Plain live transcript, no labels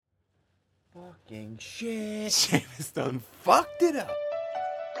fucking shit. Seamus done fucked it up.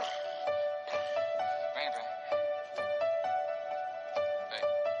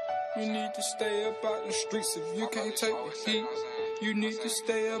 You need to stay up out the streets if you can't take the heat. You need to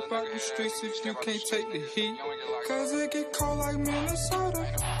stay up out the streets if you can't take the heat. Cause it get cold like Minnesota.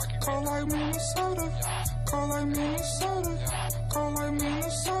 Cold like Minnesota. Cold like Minnesota. Cold like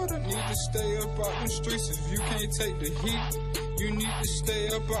Minnesota. Need to stay up out the streets if you can't take the heat. You need to stay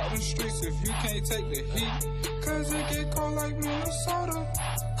up out the streets if you can't take the heat. Cause it get cold like Minnesota.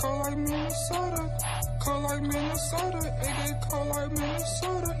 Cold like Minnesota. Cold like Minnesota. It get cold like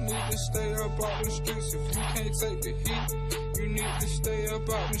Minnesota. Need to stay up out the streets if you can't take the heat. You need to stay up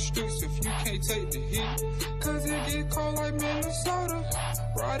out the streets if you can't take the heat. Cause it get cold like Minnesota.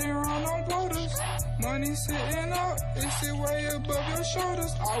 Riding around on boulders. Money sitting up, it sit way above your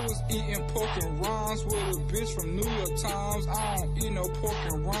shoulders. I was eating pork and rinds with a bitch from New York Times. I don't eat no pork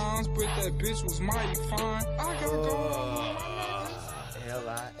and rinds, but that bitch was mighty fine. I gotta go.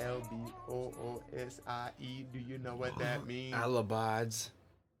 Libosie. Do you know what that means? Alabods.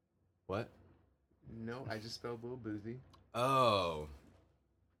 What? No, I just spelled Lil Boozy. Oh.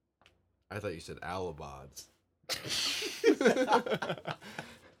 I thought you said Alabods.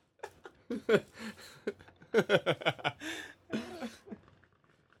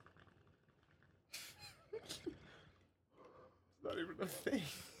 It's not even a thing.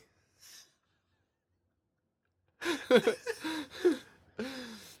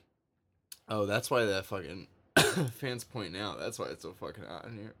 Oh, that's why that fucking fans pointing out. That's why it's so fucking hot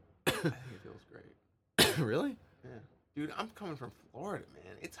in here. I think it feels great. Really? Yeah. Dude, I'm coming from Florida,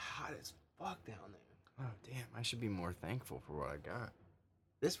 man. It's hot as fuck down there. Oh, damn. I should be more thankful for what I got.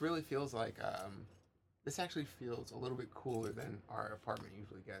 This really feels like, this actually feels a little bit cooler than our apartment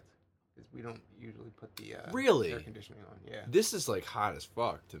usually gets. Because we don't usually put the Really? air conditioning on. Yeah. This is like hot as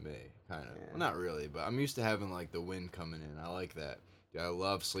fuck to me, kind of. Yeah. Well, not really, but I'm used to having like the wind coming in. I like that. Dude, I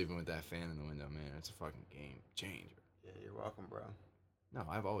love sleeping with that fan in the window, man. It's a fucking game changer. Yeah, you're welcome, bro. No,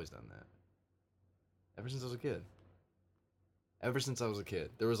 I've always done that. Ever since I was a kid. Ever since I was a kid.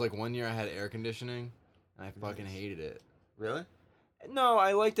 There was like 1 year I had air conditioning, and I fucking hated it. Really? No,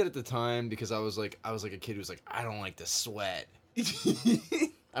 I liked it at the time because I was like a kid who was like, I don't like to sweat.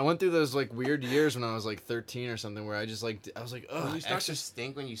 I went through those like weird years when I was like 13 or something where I was like, ugh. When you start to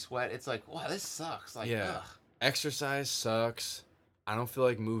stink when you sweat, it's like, wow, this sucks. Like, Yeah. ugh. Exercise sucks. I don't feel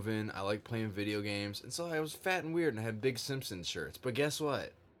like moving. I like playing video games. And so I was fat and weird and I had big Simpsons shirts. But guess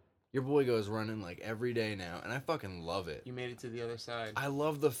what? Your boy goes running like every day now, and I fucking love it. You made it to the other side. I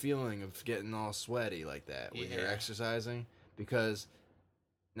love the feeling of getting all sweaty like that when you're Yeah. exercising, because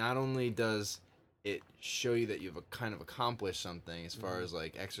not only does it show you that you've kind of accomplished something as far as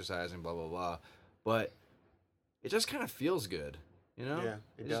like exercising, blah blah blah, but it just kind of feels good, you know? Yeah,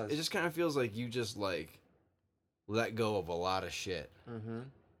 it does. It just kind of feels like you just like let go of a lot of shit, Mm-hmm.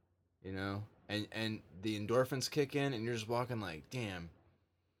 you know? And the endorphins kick in, and you're just walking like, damn.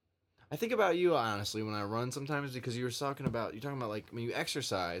 I think about you honestly when I run sometimes, because you're talking about like when you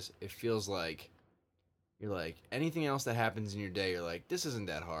exercise, it feels like you're like anything else that happens in your day, you're like, this isn't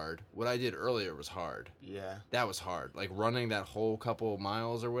that hard. What I did earlier was hard. Yeah. That was hard. Like running that whole couple of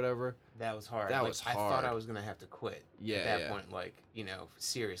miles or whatever. That was hard. That Like, was I thought hard. I was gonna have to quit. Yeah, At that yeah. point, like, you know,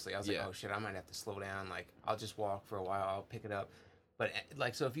 seriously, I was like, Yeah. oh shit, I might have to slow down. Like, I'll just walk for a while. I'll pick it up. But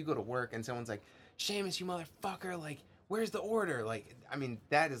like, so if you go to work and someone's like, Seamus, you motherfucker, like, where's the order? Like, I mean,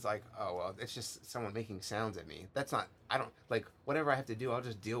 that is like, oh well, it's just someone making sounds at me. That's not. I don't like whatever I have to do. I'll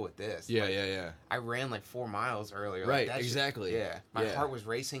just deal with this. Yeah, Like, yeah. I ran like 4 miles earlier. Right, Like, that shit- exactly. yeah. My Yeah. heart was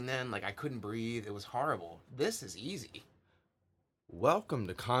racing then. Like, I couldn't breathe. It was horrible. This is easy. Welcome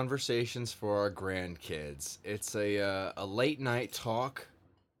to Conversations for Our Grandkids. It's a late night talk.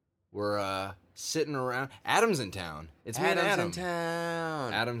 We're sitting around. Adam's in town. It's me and Adam. in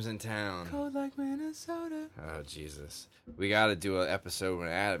town. Adam's in town. Cold like Minnesota. Oh, Jesus. We got to do an episode when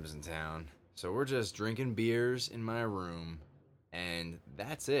Adam's in town. So we're just drinking beers in my room, and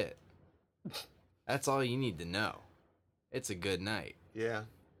that's it. That's all you need to know. It's a good night. Yeah,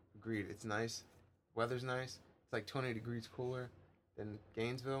 agreed. It's nice. Weather's nice. It's like 20 degrees cooler than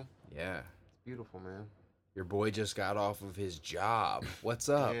Gainesville. Yeah. It's beautiful, man. Your boy just got off of his job. What's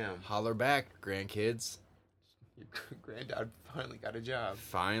up? Damn. Holler back, grandkids. Your granddad finally got a job.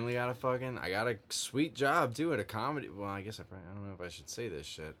 Finally got I got a sweet job, too, at a comedy. Well, I guess I don't know if I should say this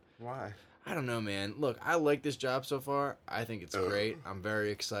shit. Why? I don't know, man. Look, I like this job so far. I think it's great. I'm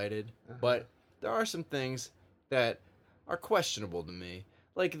very excited. But there are some things that are questionable to me.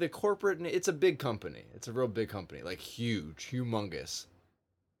 Like the corporate, it's a big company. It's a real big company. Like huge, humongous.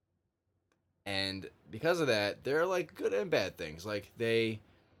 And because of that, there are like good and bad things. Like they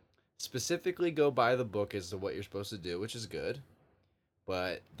specifically go by the book as to what you're supposed to do, which is good.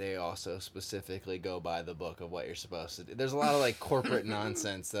 But they also specifically go by the book of what you're supposed to do. There's a lot of like corporate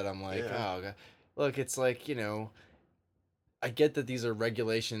nonsense that I'm like, Yeah. oh, God. Look, it's like, you know, I get that these are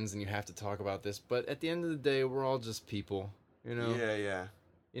regulations and you have to talk about this, but at the end of the day, we're all just people, you know? Yeah.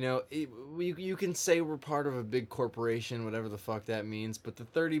 You know, you can say we're part of a big corporation, whatever the fuck that means, but the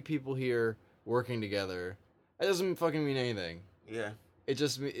 30 people here working together, that doesn't fucking mean anything. Yeah. It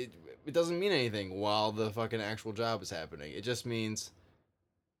just it doesn't mean anything while the fucking actual job is happening. It just means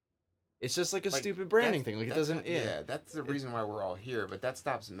it's just like a stupid branding thing. Like it doesn't. Yeah, that's the reason why we're all here, but that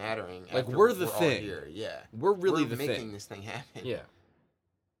stops mattering. Like, after we're the all thing. here. Yeah, we're really we're the making thing. this thing happen. Yeah,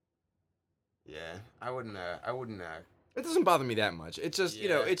 Yeah. I wouldn't. it doesn't bother me that much. It's just you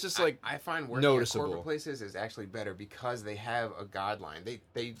know, it's just like I find working noticeable. at corporate places is actually better because they have a guideline.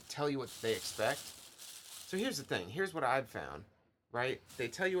 They tell you what they expect. So here's the thing. Here's what I've found. Right? They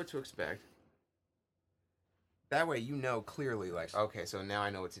tell you what to expect. That way you know clearly, like, okay, so now I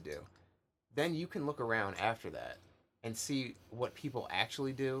know what to do. Then you can look around after that and see what people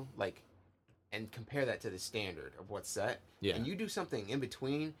actually do, like, and compare that to the standard of what's set. Yeah. And you do something in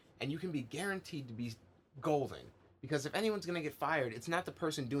between, and you can be guaranteed to be golden. Because if anyone's going to get fired, it's not the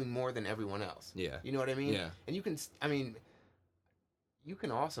person doing more than everyone else. Yeah. You know what I mean? Yeah. And you can, you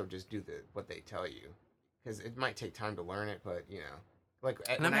can also just do what they tell you. Because it might take time to learn it, but, you know. Like,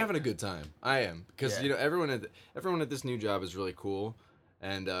 And I'm having a good time. I am because Yeah. you know everyone at this new job is really cool,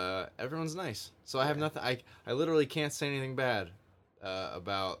 and everyone's nice. So I have nothing. I literally can't say anything bad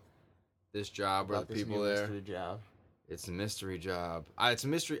about this job or about the this people new there. mystery job. It's a mystery job. It's a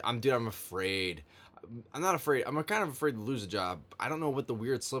mystery. I'm afraid. I'm not afraid. I'm kind of afraid to lose a job. I don't know what the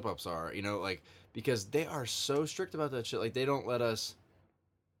weird slip ups are. You know, like because they are so strict about that shit. Like they don't let us.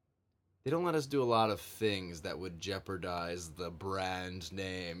 They don't let us do a lot of things that would jeopardize the brand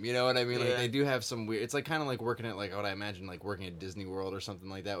name. You know what I mean? Like Yeah. they do have some weird. It's like kind of like working at like what I imagine like working at Disney World or something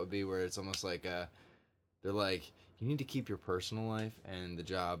like that would be, where it's almost like they're like you need to keep your personal life and the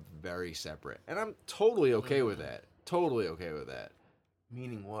job very separate. And I'm totally okay with that. Totally okay with that.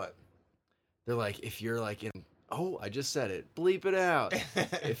 Meaning what? They're like if you're like in I just said it. Bleep it out.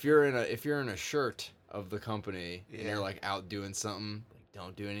 if you're in a shirt of the company and Yeah. you're like out doing something.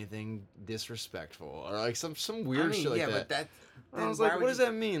 Don't do anything disrespectful or like some weird shit like yeah, that. but that. I was then like, why what would does you-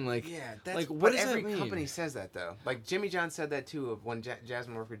 that mean? Like, Yeah, that's like what but does every that mean? company says that though. Like Jimmy John said that too. Of when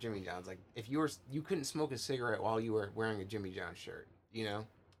Jasmine worked for Jimmy John's, like if you couldn't smoke a cigarette while you were wearing a Jimmy John shirt, you know.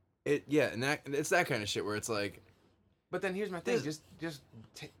 And it's that kind of shit where it's like, But then here's my thing: This-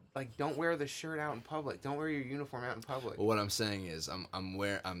 like don't wear the shirt out in public. Don't wear your uniform out in public. well, what I'm saying is,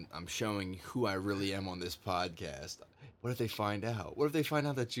 I'm showing who I really am on this podcast. What if they find out? What if they find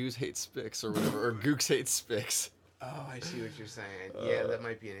out that Jews hate Spix or whatever, or Gooks hate Spix? Oh, I see what you're saying. Yeah, that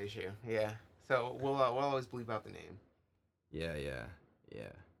might be an issue. Yeah. So we'll always bleep out the name. Yeah.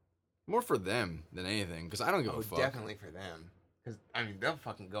 More for them than anything, because I don't give a fuck. Definitely for them. Because, I mean, they'll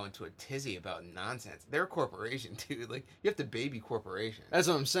fucking go into a tizzy about nonsense. They're a corporation, dude. Like, you have to baby corporations. That's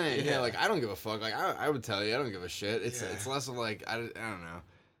what I'm saying. Yeah, Yeah. like I don't give a fuck. Like I would tell you, I don't give a shit. It's Yeah. it's less of like I don't know.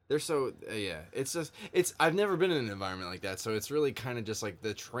 They're so yeah. It's just I've never been in an environment like that, so it's really kind of just like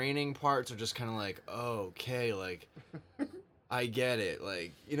the training parts are just kind of like okay, like I get it,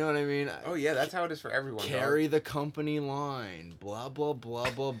 like you know what I mean. Oh, yeah, that's how it is for everyone. Carry the company line, blah blah blah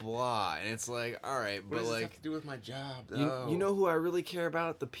blah blah, and it's like all right, What but does this like. have to do with my job, You though? know who I really care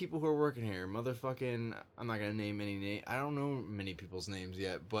about? The people who are working here. Motherfucking, I'm not gonna name any name. I don't know many people's names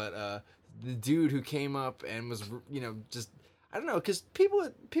yet, but the dude who came up and was, you know, just I don't know, because people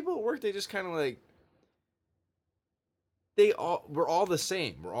at work, they just kind of like we're all the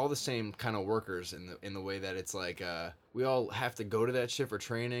same. We're all the same kind of workers in the way that it's like we all have to go to that shit for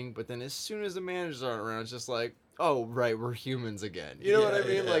training, but then as soon as the managers aren't around, it's just like, oh right, we're humans again. You know what I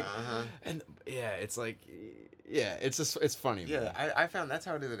mean? Like, and yeah, it's like. Yeah, it's just it's funny. Yeah, man. I found that's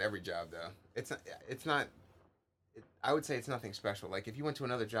how it is at every job, though. It's not. I would say it's nothing special. Like if you went to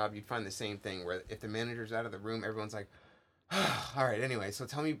another job, you'd find the same thing where if the manager's out of the room, everyone's like, "All right, anyway, so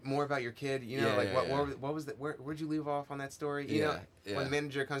tell me more about your kid." You know, Yeah, like yeah, what was that? Where'd you leave off on that story? You know, when the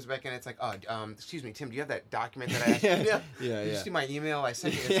manager comes back in, it's like, "Oh, excuse me, Tim, do you have that document that I asked you?" yeah, Did you yeah. see my email? I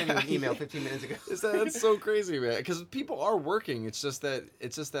sent you an email 15 minutes ago. That's so crazy, man. Because people are working. It's just that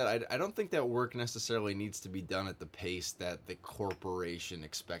I don't think that work necessarily needs to be done at the pace that the corporation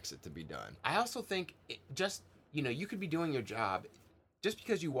expects it to be done. I also think you could be doing your job just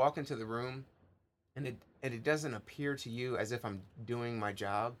because you walk into the room and it doesn't appear to you as if I'm doing my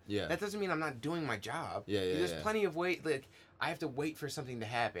job. Yeah. That doesn't mean I'm not doing my job. Yeah, There's yeah. plenty of wait. Like I have to wait for something to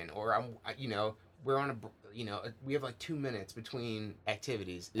happen, or we're on we have like 2 minutes between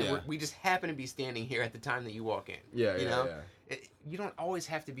activities. And Yeah. we just happen to be standing here at the time that you walk in. Yeah, you yeah, know? yeah. You don't always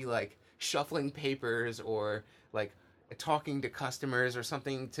have to be like shuffling papers or like talking to customers or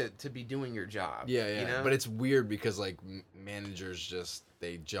something to be doing your job. Yeah, yeah. You know? But it's weird because like managers just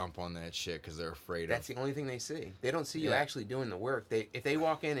they jump on that shit because they're afraid That's of. the only thing they see. They don't see you Yeah. actually doing the work. If they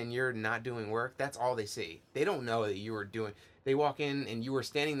walk in and you're not doing work, that's all they see. They don't know that you were doing. They walk in and you were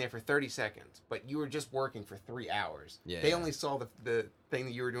standing there for 30 seconds, but you were just working for 3 hours. Yeah, They yeah. only saw the thing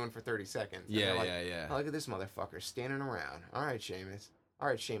that you were doing for 30 seconds. And Yeah, they're like, yeah, yeah. "Oh, look at this motherfucker standing around. All right, Seamus. All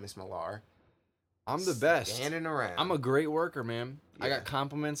right, Seamus Millar. I'm the best. Standing around. I'm a great worker, man. I Yeah. got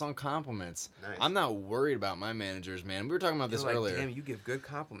compliments on compliments. Nice. I'm not worried about my managers, man. We were talking about You're this like, earlier. Damn, you give good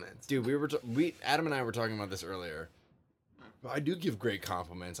compliments. Dude, Adam and I were talking about this earlier. I do give great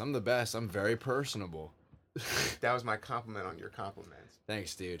compliments. I'm the best. I'm very personable. That was my compliment on your compliments.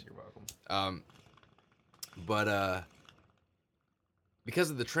 Thanks, dude. You're welcome. But because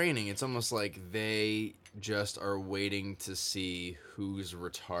of the training, it's almost like they just are waiting to see who's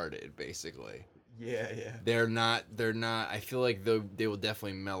retarded, basically. Yeah, yeah. They're not I feel like they will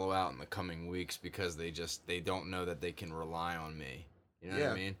definitely mellow out in the coming weeks because they don't know that they can rely on me. You know what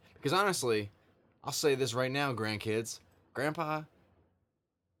Yeah. I mean? Because honestly, I'll say this right now, grandkids. Grandpa,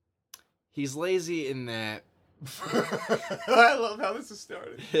 he's lazy in that I love how this is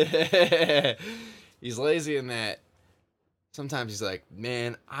started. he's lazy in that sometimes he's like,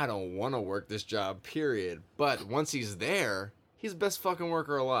 man, I don't want to work this job, period. But once he's there, he's the best fucking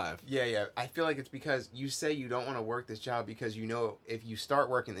worker alive. Yeah, yeah. I feel like it's because you say you don't want to work this job because you know if you start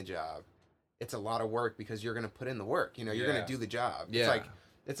working the job, it's a lot of work because you're going to put in the work. You know, you're going Yeah. to do the job. Yeah.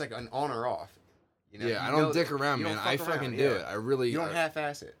 It's like an on or off. You know, Yeah, you I don't know- dick around, you don't man. I fuck fucking around, do yeah. it. I really. You don't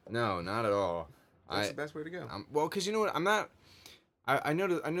half-ass it. No, not at all. That's the best way to go. Well, because you know what, I'm not. I know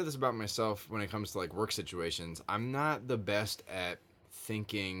this about myself when it comes to like work situations. I'm not the best at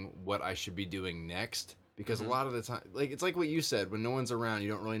thinking what I should be doing next because a lot of the time, like it's like what you said, when no one's around, you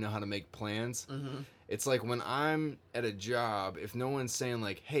don't really know how to make plans. Mm-hmm. It's like when I'm at a job, if no one's saying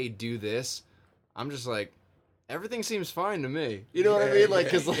like, "Hey, do this," I'm just like, everything seems fine to me. You know what I Yeah, mean? Like,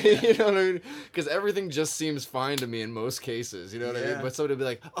 yeah, cause like, yeah. you know what I mean? Cause everything just seems fine to me in most cases. You know what I mean? Yeah. But somebody will be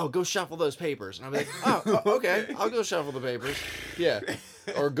like, "Oh, go shuffle those papers," and I'll be like, "Oh, okay, I'll go shuffle the papers." Yeah,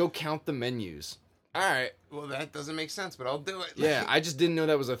 or go count the menus. All right. Well, that doesn't make sense, but I'll do it. Yeah, I just didn't know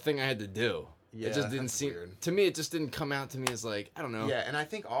that was a thing I had to do. Yeah, it just didn't that's seem weird. to me. It just didn't come out to me as like, I don't know. Yeah, and I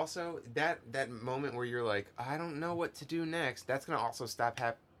think also that moment where you're like, I don't know what to do next. That's gonna also stop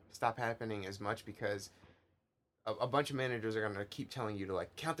happening as much because a bunch of managers are gonna keep telling you to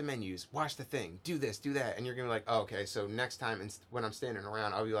like count the menus, watch the thing, do this, do that, and you're gonna be like, oh, okay, so next time when I'm standing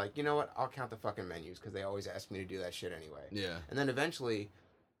around, I'll be like, you know what? I'll count the fucking menus because they always ask me to do that shit anyway. Yeah. And then eventually,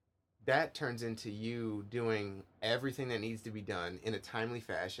 that turns into you doing everything that needs to be done in a timely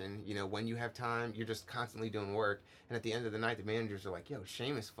fashion. You know, when you have time, you're just constantly doing work. And at the end of the night, the managers are like, yo,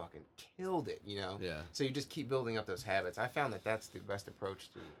 Seamus fucking killed it, you know? Yeah. So you just keep building up those habits. I found that that's the best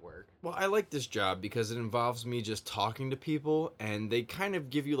approach to work. Well, I like this job because it involves me just talking to people, and they kind of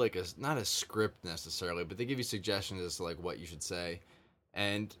give you like not a script necessarily, but they give you suggestions as to like what you should say.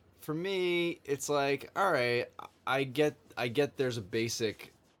 And for me, it's like, all right, I get there's a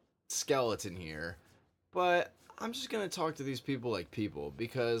basic skeleton here, but I'm just gonna talk to these people like people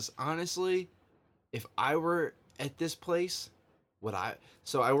because honestly, if I were at this place, I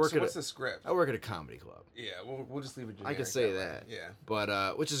work What's the script? I work at a comedy club. Yeah, we'll just leave it I generic. could say way. that. Yeah.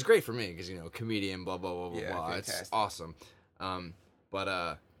 But which is great for me because, you know, comedian, blah blah blah blah Yeah, blah. It's fantastic. awesome.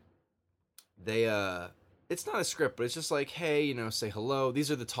 But it's not a script, but it's just like, hey, you know, say hello.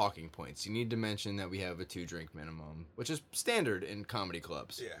 These are the talking points. You need to mention that we have a 2-drink minimum, which is standard in comedy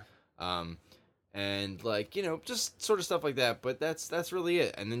clubs. Yeah. And like, you know, just sort of stuff like that. But that's really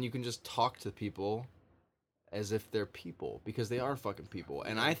it. And then you can just talk to people as if they're people because they are fucking people.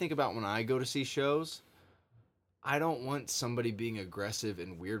 And I think about when I go to see shows, I don't want somebody being aggressive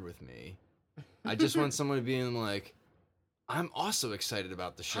and weird with me. I just want somebody being like, I'm also excited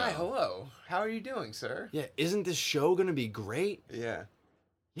about the show. Hi, hello. How are you doing, sir? Yeah, isn't this show gonna be great? Yeah.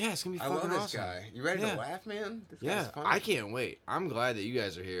 Yeah, it's gonna be I fucking love this awesome. guy. You ready Yeah. to laugh, man? This Yeah, guy's funny. I can't wait. I'm glad that you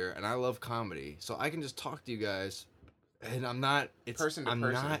guys are here, and I love comedy, so I can just talk to you guys, and I'm not. Person to I'm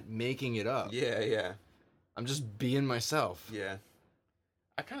person. not making it up. Yeah, yeah. I'm just being myself. Yeah.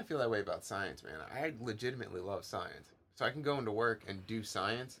 I kind of feel that way about science, man. I legitimately love science. So I can go into work and do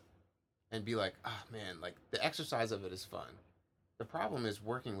science and be like, oh, man, like, the exercise of it is fun. The problem is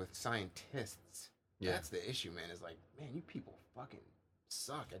working with scientists. Yeah. That's the issue, man, is like, man, you people fucking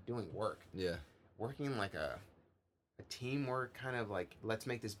suck at doing work. Yeah. Working in, like, a teamwork kind of, like, let's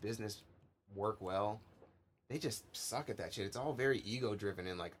make this business work well, they just suck at that shit. It's all very ego driven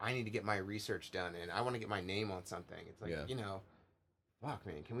and like I need to get my research done and I want to get my name on something. It's like, Yeah. you know, fuck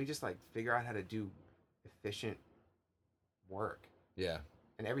man, can we just like figure out how to do efficient work Yeah.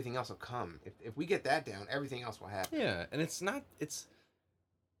 and everything else will come. If we get that down, everything else will happen. Yeah, and it's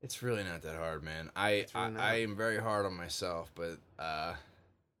really not that hard, man. It's really not. I am very hard on myself, but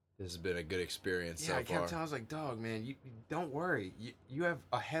this has been a good experience Yeah, so I kept far. telling I was like, dog, man, you don't worry. You have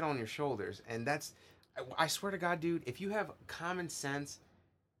a head on your shoulders, and that's I swear to God, dude, if you have common sense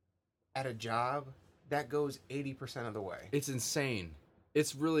at a job, that goes 80% of the way. It's insane.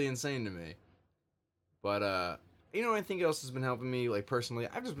 It's really insane to me. But you know, I think else has been helping me, like personally.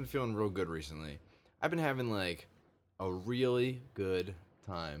 I've just been feeling real good recently. I've been having like a really good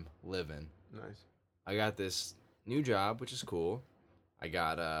time living. Nice. I got this new job, which is cool. I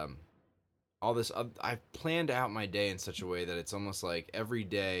got all this. I've planned out my day in such a way that it's almost like every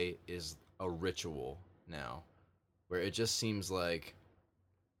day is a ritual now, where it just seems like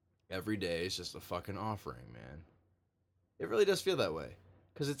every day is just a fucking offering, man. It really does feel that way,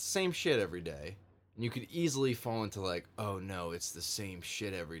 because it's the same shit every day, and you could easily fall into like, oh no, it's the same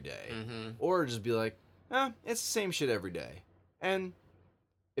shit every day, Mm-hmm. or just be like, it's the same shit every day, and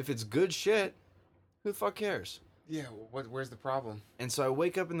if it's good shit, who the fuck cares? Yeah, where's the problem? And so I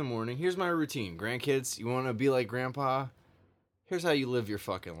wake up in the morning. Here's my routine. Grandkids, you want to be like grandpa? Here's how you live your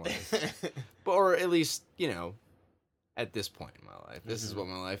fucking life. But, or at least, you know, at this point in my life. This is what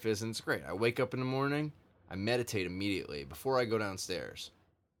my life is, and it's great. I wake up in the morning. I meditate immediately before I go downstairs.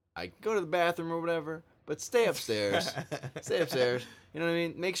 I go to the bathroom or whatever, but stay upstairs. Stay upstairs. You know what I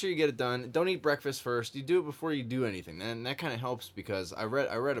mean? Make sure you get it done. Don't eat breakfast first. You do it before you do anything. And that kind of helps because I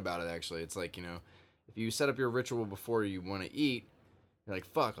read about it, actually. It's like, you know, if you set up your ritual before you want to eat, you're like,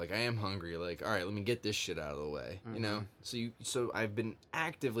 fuck, like I am hungry. Like, all right, let me get this shit out of the way. You know? So I've been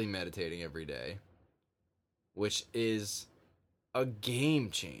actively meditating every day, which is a game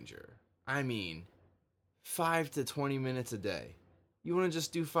changer. I mean, 5 to 20 minutes a day. You want to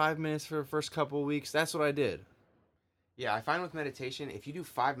just do 5 minutes for the first couple of weeks? That's what I did. Yeah, I find with meditation, if you do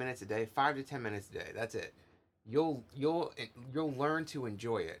 5 minutes a day, 5 to 10 minutes a day, that's it. You'll learn to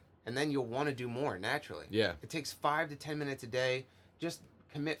enjoy it, and then you'll want to do more naturally. Yeah. It takes 5 to 10 minutes a day. Just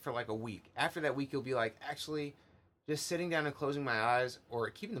commit for like a week. After that week, you'll be like, actually, just sitting down and closing my eyes, or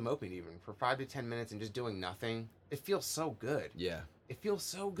keeping them open even for 5 to 10 minutes and just doing nothing. It feels so good. Yeah. It feels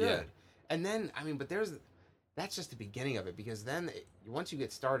so good. Yeah. And then, I mean, but that's just the beginning of it, because then once you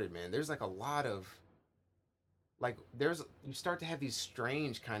get started, man, there's like a lot of, like, you start to have these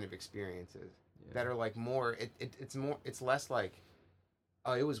strange kind of experiences that are like more, it's less like,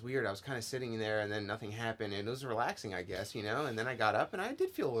 oh, it was weird. I was kind of sitting there and then nothing happened and it was relaxing, I guess, you know, and then I got up and I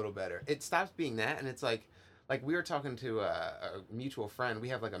did feel a little better. It stops being that. And it's like we were talking to a mutual friend. We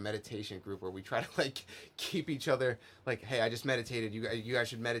have like a meditation group where we try to like keep each other like, hey, I just meditated. You guys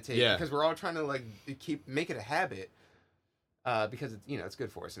should meditate. Yeah. Because we're all trying to like make it a habit. Because it's, you know, it's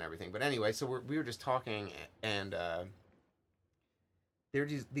good for us and everything. But anyway, so we were just talking, and there are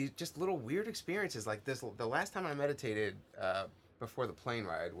these just little weird experiences like this. The last time I meditated before the plane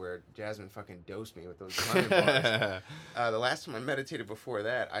ride, where Jasmine fucking dosed me with those lemon bars. The last time I meditated before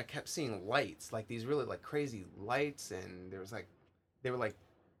that, I kept seeing lights, like these really like crazy lights, and there was like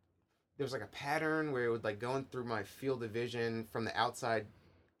a pattern where it would like going through my field of vision from the outside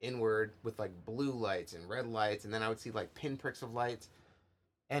inward with like blue lights and red lights, and then I would see like pinpricks of lights,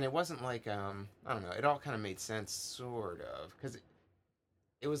 and it wasn't like I don't know, it all kind of made sense sort of, because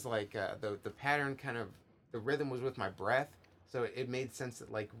it was like the pattern kind of, the rhythm was with my breath, so it made sense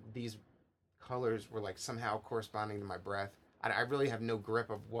that like these colors were like somehow corresponding to my breath. I really have no grip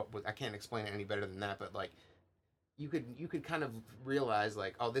of I can't explain it any better than that, but like you could kind of realize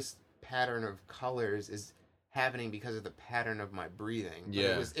like, oh, this pattern of colors is happening because of the pattern of my breathing. But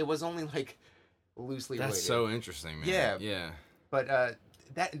Yeah. it was only like loosely That's related. so interesting, man. Yeah. Yeah. But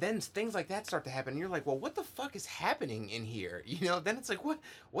then things like that start to happen, and you're like, well, what the fuck is happening in here? You know, then it's like,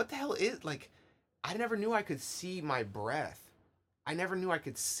 what the hell is, like, I never knew I could see my breath. I never knew I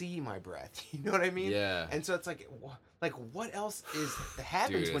could see my breath. You know what I mean? Yeah. And so it's like what else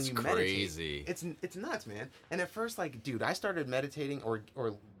happens Dude, when it's you crazy. meditate? It's nuts, man. And at first, like, dude, I started meditating or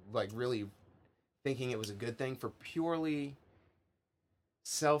like really thinking it was a good thing for purely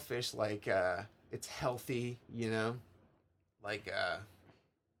selfish, like, it's healthy, you know? Like,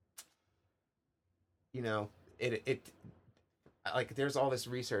 you know, it like, there's all this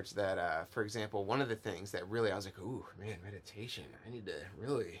research that, for example, one of the things that really I was like, ooh, man, meditation, I need to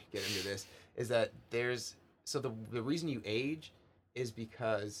really get into this, is that so the reason you age is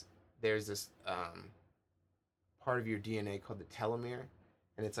because there's this part of your DNA called the telomere,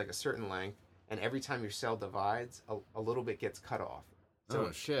 and it's like a certain length, and every time your cell divides, a little bit gets cut off. So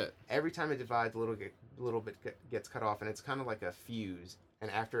Oh shit. every time it divides, a little bit gets cut off, and it's kind of like a fuse.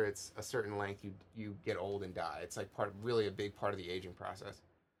 And after it's a certain length, you get old and die. It's like really a big part of the aging process.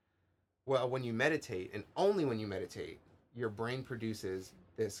 Well, when you meditate, and only when you meditate, your brain produces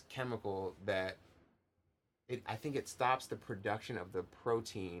this chemical that I think it stops the production of the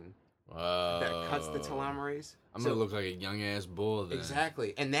protein that cuts the telomerase. I'm gonna look like a young ass bull then.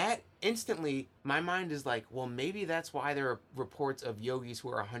 Exactly. And that instantly, my mind is like, well, maybe that's why there are reports of yogis who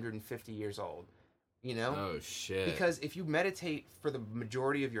are 150 years old. You know? Oh shit. Because if you meditate for the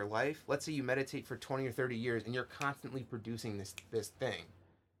majority of your life, let's say you meditate for 20 or 30 years and you're constantly producing this thing,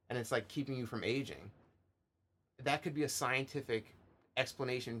 and it's like keeping you from aging, that could be a scientific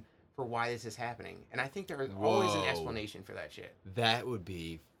explanation for why this is happening. And I think there is always an explanation for that shit. That would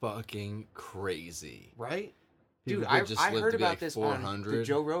be fucking crazy. Right? People Dude, could I just live heard to be about like this 400. on the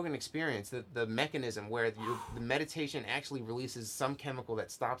Joe Rogan Experience, the mechanism where the meditation actually releases some chemical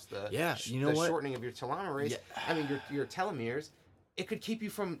that stops the what? shortening of your telomerase. Yeah. I mean, your telomeres. It could keep you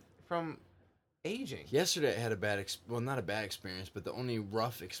from aging. Yesterday I had a not a bad experience, but the only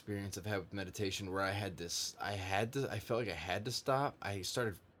rough experience I've had with meditation where I felt like I had to stop. I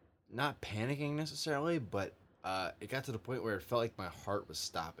started not panicking necessarily, but it got to the point where it felt like my heart was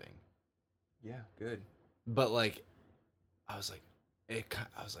stopping. Yeah, good. But like, I was like,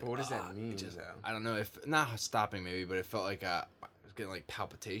 What does that mean, Just, though? I don't know, if not stopping maybe, but it felt like I was getting like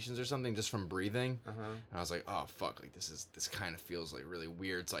palpitations or something just from breathing. Uh-huh. And I was like, oh fuck, like this kind of feels like really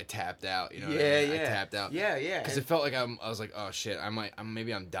weird. So I tapped out. You know? Yeah, what I mean? yeah. I tapped out. Yeah. Because it felt like I was like, oh shit,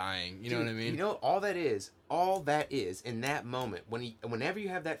 maybe I'm dying. You know what I mean? You know, all that is in that moment whenever you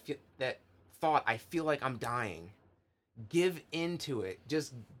have that thought, I feel like I'm dying. Give into it.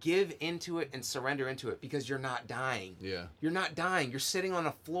 Just give into it and surrender into it, because you're not dying. Yeah. You're not dying. You're sitting on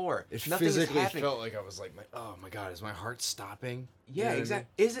a floor. It Nothing is physically happening. felt like I was like, oh my god, is my heart stopping? Yeah, You know what I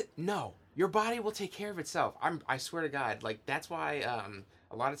exactly. Is it? No. Your body will take care of itself. I swear to God. Like, that's why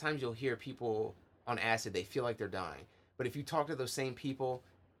a lot of times you'll hear people on acid, they feel like they're dying. But if you talk to those same people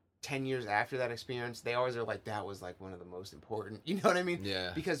 10 years after that experience, they always are like, that was like one of the most important. You know what I mean?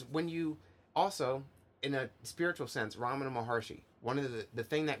 Yeah. Because when you also, in a spiritual sense, Ramana Maharshi, one of the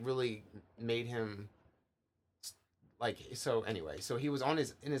thing that really made him like, so anyway, so he was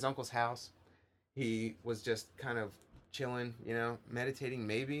in his uncle's house. He was just kind of chilling, you know, meditating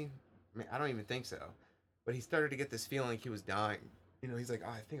maybe. I don't even think so. But he started to get this feeling like he was dying. You know, he's like, oh,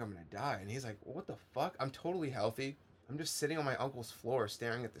 I think I'm going to die. And he's like, well, what the fuck? I'm totally healthy. I'm just sitting on my uncle's floor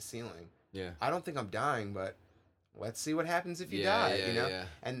staring at the ceiling. Yeah. I don't think I'm dying, but let's see what happens if you die, yeah, you know? yeah.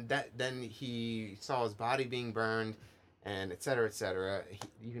 And then he saw his body being burned, and et cetera, et cetera.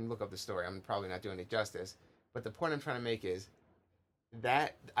 You can look up the story. I'm probably not doing it justice. But the point I'm trying to make is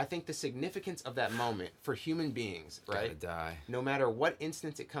that I think the significance of that moment for human beings, right? Gotta die. No matter what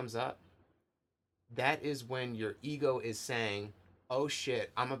instance it comes up, that is when your ego is saying, oh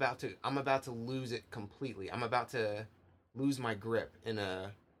shit, I'm about to lose it completely. I'm about to lose my grip in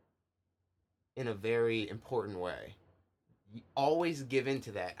a very important way. You always give in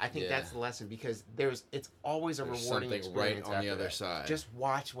to that. I think that's the lesson, because it's always a There's rewarding something experience right on the after other that. side. Just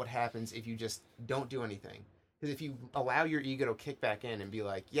watch what happens if you just don't do anything. Because if you allow your ego to kick back in and be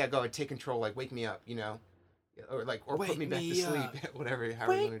like, yeah, go ahead, take control, like wake me up, you know, or put me back to sleep, whatever,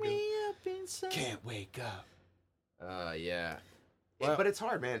 however you want to do. Up inside. Can't wake up. Yeah. But it's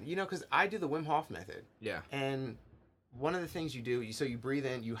hard, man. You know, because I do the Wim Hof method. Yeah. And one of the things you do, you breathe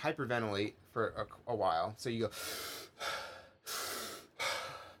in, you hyperventilate for a while. So you go,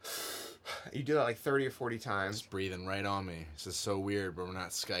 you do that like 30 or 40 times. It's breathing right on me. This is so weird, but we're not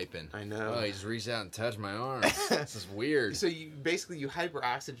Skyping. I know. Oh, he just reached out and touched my arm. This is weird. So you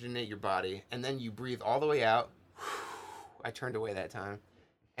hyperoxygenate your body, and then you breathe all the way out. I turned away that time.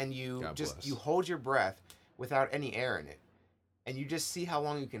 And you God bless. you hold your breath without any air in it. And you just see how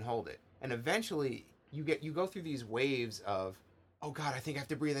long you can hold it. And eventually you go through these waves of, oh God, I think I have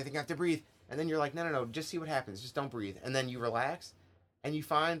to breathe. And then you're like, no, just see what happens. Just don't breathe. And then you relax, and you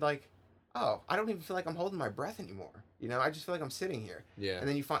find like, oh, I don't even feel like I'm holding my breath anymore. You know, I just feel like I'm sitting here. Yeah. And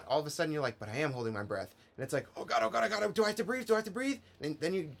then you find all of a sudden you're like, but I am holding my breath. And it's like, oh God, do I have to breathe? And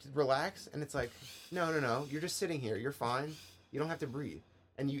then you relax, and it's like, no, you're just sitting here. You're fine. You don't have to breathe.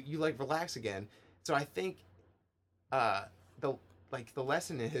 And you like relax again. So I think the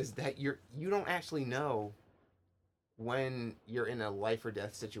lesson is that you don't actually know when you're in a life or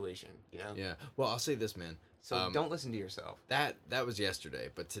death situation, you know? Yeah. Well, I'll say this, man. So don't listen to yourself. That was yesterday,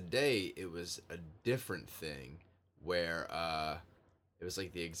 but today it was a different thing where it was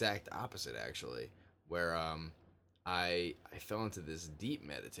like the exact opposite, actually, where I fell into this deep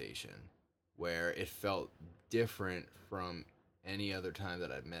meditation where it felt different from any other time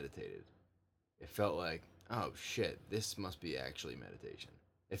that I've meditated. It felt like, oh shit, this must be actually meditation.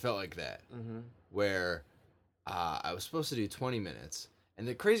 It felt like that, where I was supposed to do 20 minutes. And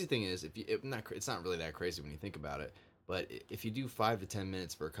the crazy thing is, it's not really that crazy when you think about it, but if you do 5 to 10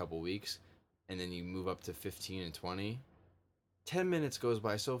 minutes for a couple weeks, and then you move up to 15 and 20, 10 minutes goes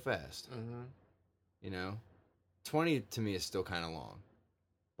by so fast. You know, 20 to me is still kind of long,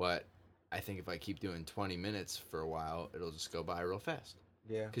 but I think if I keep doing 20 minutes for a while, it'll just go by real fast.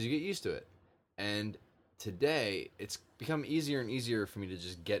 Yeah. Because you get used to it. And today, it's become easier and easier for me to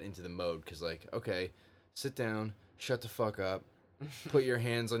just get into the mode. Because, like, okay, sit down, shut the fuck up, put your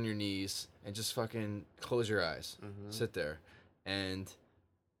hands on your knees, and just fucking close your eyes. Sit there. And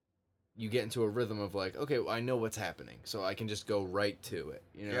you get into a rhythm of, like, okay, well, I know what's happening, so I can just go right to it.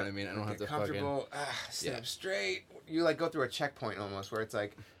 You know what I mean? I don't have to comfortable, sit up straight. You, like, go through a checkpoint almost where it's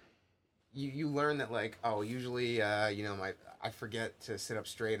like, you learn that, like, oh, usually, you know, I forget to sit up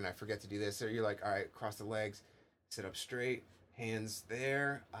straight and I forget to do this. So you're like, all right, cross the legs, sit up straight, hands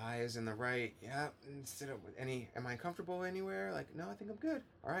there, eyes in the right. Yeah, and sit up with am I comfortable anywhere? Like, no, I think I'm good.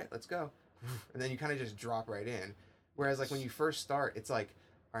 All right, let's go. And then you kind of just drop right in. Whereas, like, when you first start, it's like,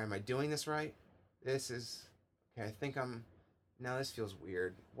 all right, am I doing this right? This is, okay, I think now this feels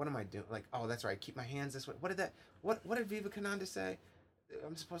weird. What am I doing? Like, oh, that's right, keep my hands this way. What did Vivekananda say?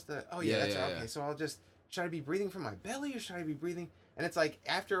 I'm supposed to, oh yeah, that's right. Okay, so I'll just, should I be breathing from my belly or should I be breathing? And it's like,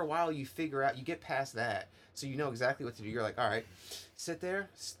 after a while, you figure out, you get past that. So you know exactly what to do. You're like, all right, sit there,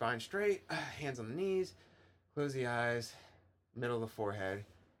 spine straight, hands on the knees, close the eyes, middle of the forehead.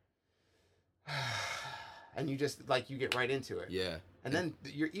 And you just, like, you get right into it. Yeah. And then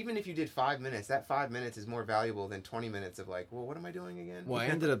even if you did 5 minutes, that 5 minutes is more valuable than 20 minutes of, like, well, what am I doing again? Well, I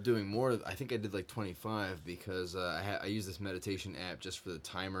ended up doing more. I think I did like 25 because I use this meditation app just for the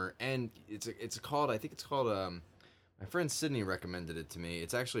timer, and it's called. My friend Sydney recommended it to me.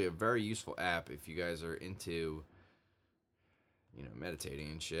 It's actually a very useful app if you guys are into, you know, meditating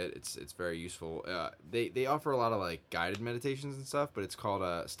and shit. It's very useful. They offer a lot of, like, guided meditations and stuff, but it's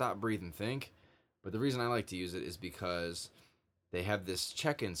called Stop, Breathe, and Think. But the reason I like to use it is because they have this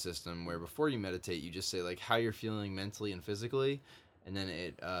check-in system where before you meditate, you just say, like, how you're feeling mentally and physically, and then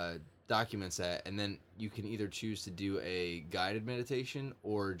it documents that, and then you can either choose to do a guided meditation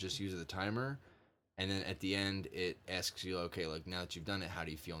or just use the timer, and then at the end, it asks you, okay, like, now that you've done it, how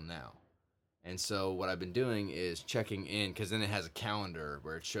do you feel now? And so what I've been doing is checking in, because then it has a calendar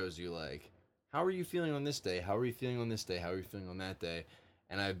where it shows you, like, how are you feeling on this day? How are you feeling on this day? How are you feeling on that day?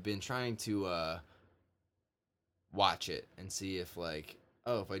 And I've been trying to watch it and see if, like,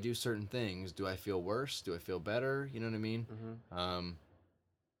 oh, if I do certain things, do I feel worse? Do I feel better? You know what I mean?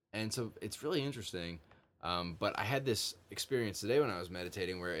 And so it's really interesting. But I had this experience today when I was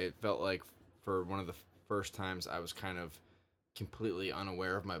meditating where it felt like for one of the first times I was kind of completely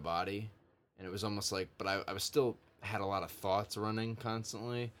unaware of my body. And it was almost like, but I was still had a lot of thoughts running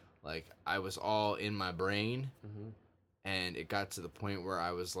constantly. Like, I was all in my brain. And it got to the point where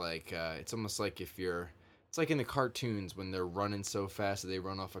I was like, it's almost like it's like in the cartoons when they're running so fast that they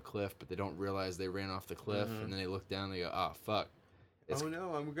run off a cliff, but they don't realize they ran off the cliff, and then they look down and they go, oh, fuck. Oh,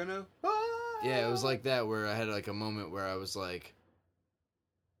 no, I'm gonna... Yeah, it was like that, where I had, like, a moment where I was like,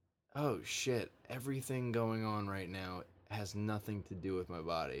 oh, shit, everything going on right now has nothing to do with my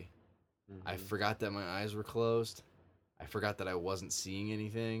body. I forgot that my eyes were closed. I forgot that I wasn't seeing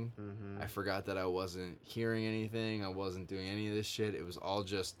anything. I forgot that I wasn't hearing anything. I wasn't doing any of this shit. It was all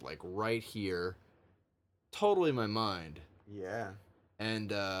just, like, right here. Totally my mind. Yeah.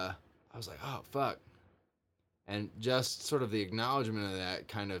 And I was like, oh, fuck. And just sort of the acknowledgement of that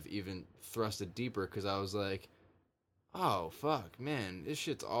kind of even thrust it deeper, because I was like, oh, fuck, man, this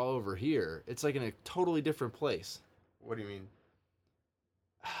shit's all over here. It's like in a totally different place. What do you mean?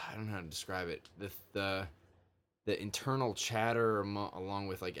 I don't know how to describe it. The internal chatter along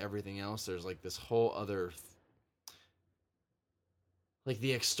with, like, everything else, there's, like, this whole other... like,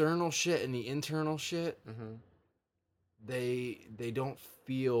 the external shit and the internal shit, they don't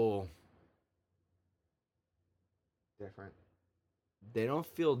feel... different. They don't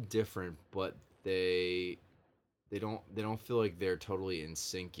feel different, but they don't feel like they're totally in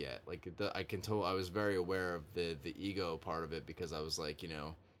sync yet. Like, I can tell I was very aware of the ego part of it, because I was, like, you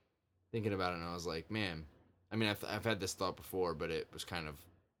know, thinking about it, and I was like, man, I mean, I've had this thought before, but it was kind of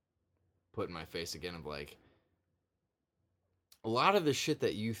put in my face again of, like, a lot of the shit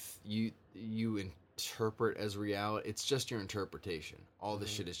that you interpret as reality, it's just your interpretation. All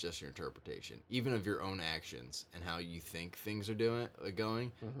this Mhm. shit is just your interpretation, even of your own actions and how you think things are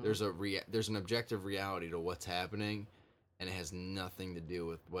going. Mhm. There's an objective reality to what's happening, and it has nothing to do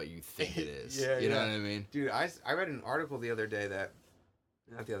with what you think it is. Yeah, you know yeah. what I mean? Dude, I read an article the other day that,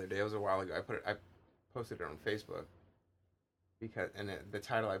 not the other day, it was a while ago. I posted it on Facebook the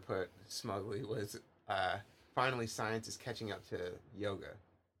title I put smugly was, finally science is catching up to yoga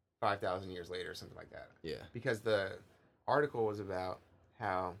 5,000 years later, or something like that. Yeah. Because the article was about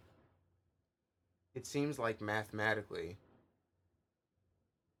how it seems like mathematically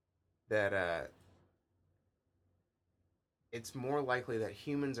that it's more likely that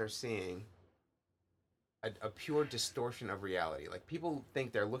humans are seeing a pure distortion of reality. Like, people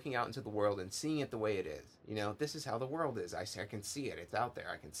think they're looking out into the world and seeing it the way it is. You know, this is how the world is. I can see it. It's out there.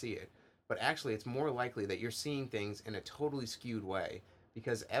 I can see it. But actually, it's more likely that you're seeing things in a totally skewed way,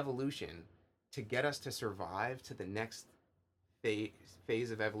 because evolution, to get us to survive to the next phase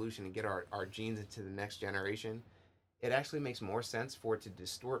of evolution and get our genes into the next generation, it actually makes more sense for it to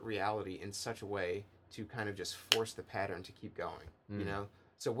distort reality in such a way to kind of just force the pattern to keep going, you know?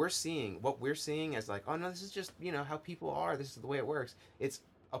 So what we're seeing as like, oh no, this is just, you know, how people are, this is the way it works. It's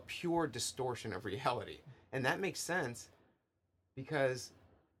a pure distortion of reality. And that makes sense because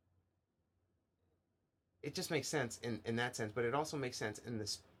it just makes sense in that sense, but it also makes sense in the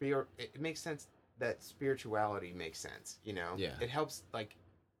spirit. It makes sense that spirituality makes sense, you know? Yeah. It helps like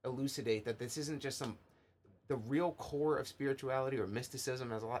elucidate that this isn't just the real core of spirituality or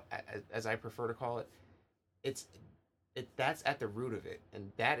mysticism, as I prefer to call it. That's at the root of it,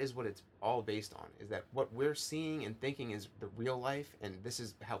 and that is what it's all based on, is that what we're seeing and thinking is the real life, and this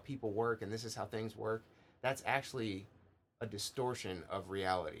is how people work, and this is how things work. That's actually a distortion of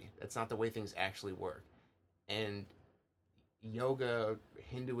reality. That's not the way things actually work. And yoga,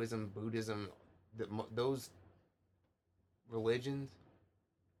 Hinduism, Buddhism, those religions,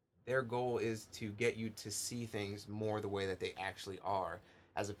 their goal is to get you to see things more the way that they actually are,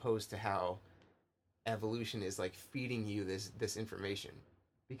 as opposed to how evolution is like feeding you this information.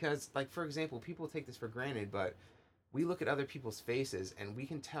 Because, like, for example, people take this for granted, but we look at other people's faces and we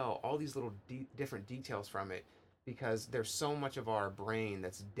can tell all these little different details from it, because there's so much of our brain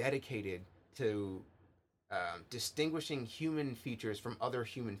that's dedicated to distinguishing human features from other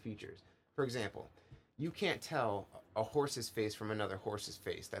human features. For example, you can't tell a horse's face from another horse's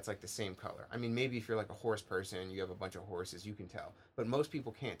face that's like the same color. I mean, maybe if you're like a horse person, you have a bunch of horses, you can tell, but most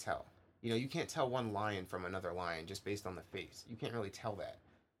people can't tell. You know, you can't tell one lion from another lion just based on the face. You can't really tell that.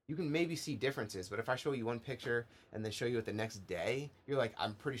 You can maybe see differences, but if I show you one picture and then show you it the next day, you're like,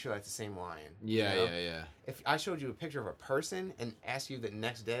 I'm pretty sure that's the same lion. Yeah, you know? yeah. If I showed you a picture of a person and asked you the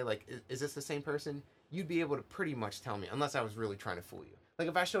next day, like, is this the same person? You'd be able to pretty much tell me, unless I was really trying to fool you. Like,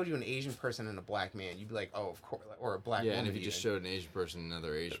 if I showed you an Asian person and a black man, you'd be like, oh, of course, or a black woman. Yeah, and if you just even. showed an Asian person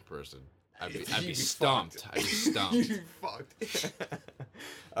another Asian person, I'd be You'd be stumped. fucked. I'd be stumped. You'd be fucked.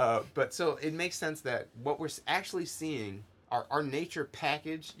 But so it makes sense that what we're actually seeing, our nature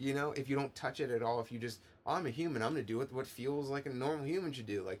package, you know, if you don't touch it at all, if you just, oh, I'm a human, I'm going to do what feels like a normal human should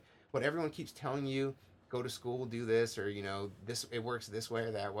do. Like, what everyone keeps telling you, go to school, do this, or, you know, this, it works this way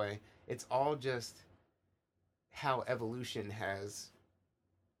or that way. It's all just how evolution has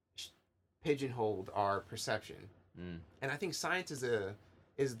pigeonholed our perception. And I think science is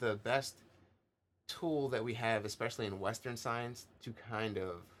the best tool that we have, especially in Western science, to kind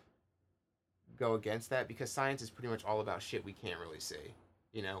of go against that, because science is pretty much all about shit we can't really see.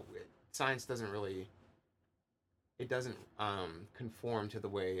 You know, science doesn't really, it doesn't conform to the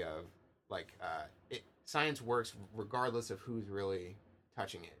way of, like, science works regardless of who's really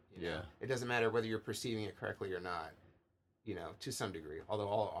touching it. You know? Yeah. It doesn't matter whether you're perceiving it correctly or not, you know, to some degree, although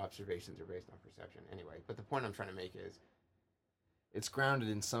all observations are based on perception anyway. But the point I'm trying to make is, it's grounded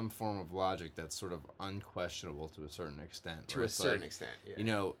in some form of logic that's sort of unquestionable to a certain extent. to a certain extent, yeah. You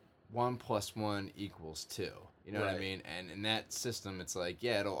know, 1 + 1 = 2. You know what I Right. mean? And in that system, it's like,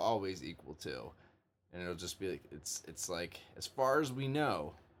 yeah, it'll always equal 2. And it'll just be like, it's like, as far as we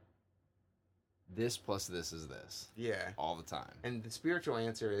know, this plus this is this. Yeah. All the time. And the spiritual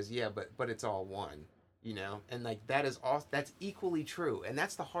answer is, yeah, but it's all one, you know? And, like, that is all, that's equally true. And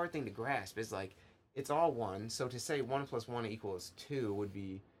that's the hard thing to grasp, is, like, it's all one. So to say 1 + 1 = 2 would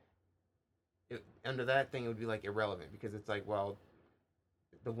be, under that thing, it would be, like, irrelevant, because it's like, well,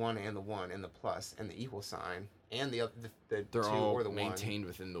 the 1 and the 1 and the plus and the equal sign and the They're 2 all or the 1. maintained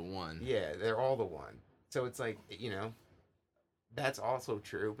within the 1. Yeah, they're all the 1. So it's like, you know, that's also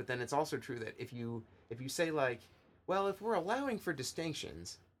true. But then it's also true that if you say, like, well, if we're allowing for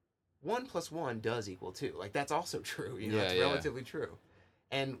distinctions, 1 + 1 does equal 2. Like, that's also true. You know, Yeah, it's yeah. relatively true.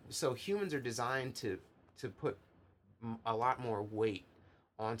 And so humans are designed to put a lot more weight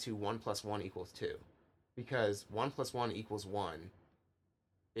onto 1 + 1 = 2, because 1 + 1 = 1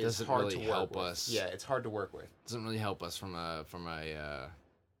 is Doesn't hard really to work help with. us. Yeah, it's hard to work with. Doesn't really help us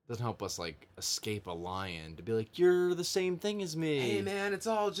doesn't help us like escape a lion to be like, you're the same thing as me. Hey man, it's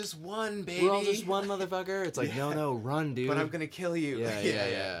all just one, baby. We're all just one, motherfucker. It's like, Yeah. no, run, dude. But I'm gonna kill you.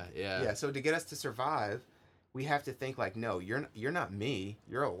 Yeah. Yeah. So to get us to survive, we have to think like, no, you're not me.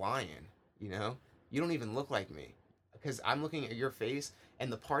 You're a lion. You know, you don't even look like me, because I'm looking at your face,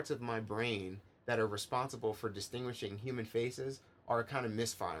 and the parts of my brain that are responsible for distinguishing human faces are kind of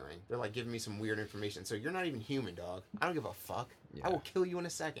misfiring. They're like giving me some weird information. So you're not even human, dog. I don't give a fuck. Yeah. I will kill you in a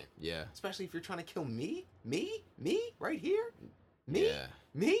second. Yeah. Especially if you're trying to kill me, right here, me.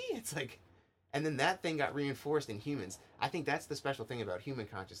 It's like, and then that thing got reinforced in humans. I think that's the special thing about human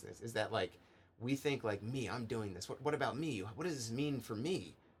consciousness, is that like we think like, me, I'm doing this. What about me? What does this mean for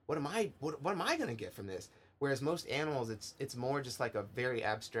me? What am I gonna get from this? Whereas most animals, it's more just like a very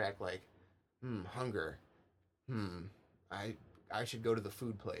abstract, like, hunger. I should go to the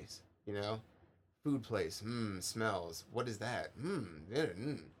food place, you know? Food place, smells. What is that?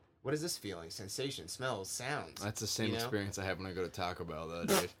 What is this feeling? Sensation, smells, sounds. That's the same experience I have when I go to Taco Bell, though,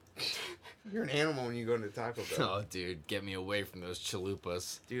 dude. You're an animal when you go to Taco Bell. Oh, dude, get me away from those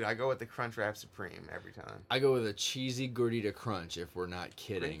chalupas. Dude, I go with the Crunchwrap Supreme every time. I go with a cheesy gordita crunch, if we're not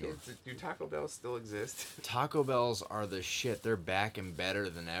kidding. Do Taco Bells still exist? Taco Bells are the shit. They're back and better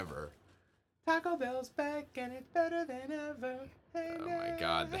than ever. Taco Bell's back and it's better than ever. Hey, Oh my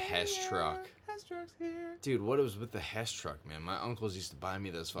god, the Hess truck. Hess truck's here. Dude, what was with the Hess truck, man? My uncles used to buy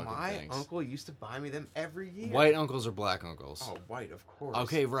me those fucking things. My uncle used to buy me them every year. White uncles or black uncles? Oh, white, of course.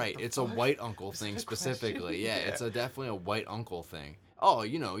 Okay, right. What It's the a fuck? white uncle Is thing that a specifically. question? Yeah, it's definitely a white uncle thing. Oh,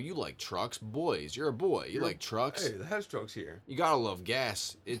 you know, you like trucks. Boys, you're a boy. You like trucks. Hey, the Hess truck's here. You gotta love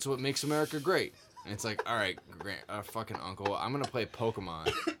gas. It's what makes America great. And it's like, all right, fucking uncle, I'm gonna play Pokemon.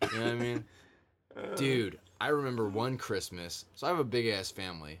 You know what I mean? Dude, I remember one Christmas. So I have a big ass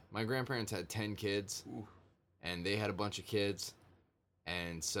family. My grandparents had 10 kids, and they had a bunch of kids.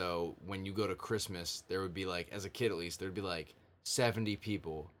 And so when you go to Christmas, there would be like, as a kid at least, there'd be like 70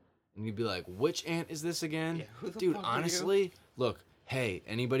 people. And you'd be like, which aunt is this again? Yeah, who the Dude, fuck are you? honestly, look, hey,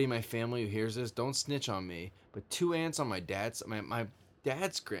 anybody in my family who hears this, don't snitch on me. But 2 aunts on my dad's, my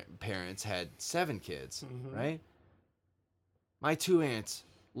dad's grandparents had 7 kids, right? My 2 aunts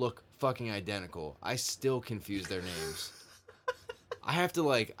look fucking identical. I still confuse their names. I have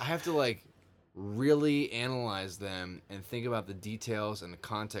to really analyze them and think about the details and the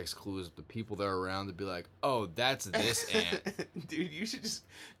context clues of the people that are around to be like, oh, that's this aunt. Dude, you should just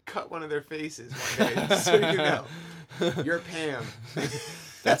cut one of their faces one day, just so you know. You're Pam.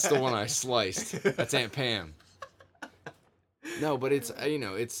 That's the one I sliced. That's Aunt Pam. No, but it's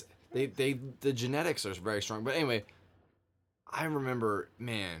the genetics are very strong. But anyway, I remember,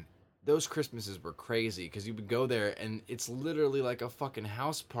 man, those Christmases were crazy because you would go there and it's literally like a fucking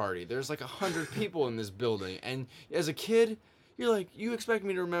house party. There's like 100 people in this building, and as a kid, you're like, you expect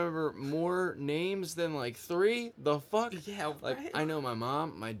me to remember more names than like 3? The fuck? Yeah, Like, right? I know my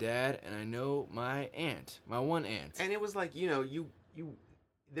mom, my dad, and I know my aunt, my one aunt. And it was like, you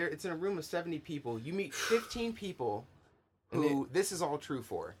there. It's in a room of 70 people. You meet 15 people who this is all true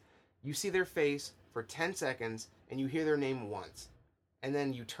for. You see their face for 10 seconds and you hear their name once. And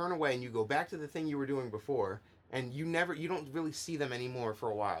then you turn away and you go back to the thing you were doing before, and you don't really see them anymore for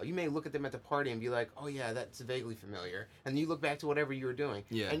a while. You may look at them at the party and be like, oh yeah, that's vaguely familiar. And then you look back to whatever you were doing.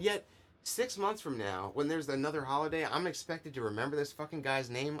 Yeah. And yet, 6 months from now, when there's another holiday, I'm expected to remember this fucking guy's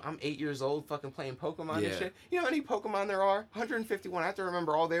name. I'm 8 years old fucking playing Pokemon Yeah. and shit. You know how many Pokemon there are? 151. I have to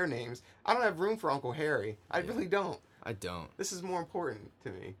remember all their names. I don't have room for Uncle Harry. I really don't. I don't. This is more important to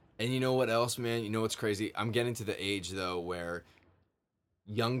me. And you know what else, man? You know what's crazy? I'm getting to the age though where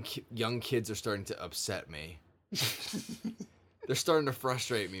young kids are starting to upset me. They're starting to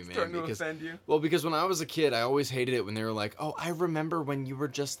frustrate me, man. Starting to offend you? Well, because when I was a kid, I always hated it when they were like, "Oh, I remember when you were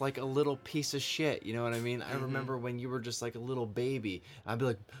just like a little piece of shit." You know what I mean? I remember when you were just like a little baby. I'd be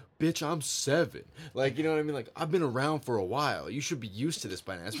like, "Bitch, I'm 7." Like, you know what I mean? Like, I've been around for a while. You should be used to this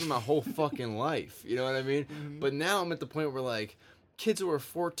by now. It's been my whole fucking life. You know what I mean? But now I'm at the point where like kids who are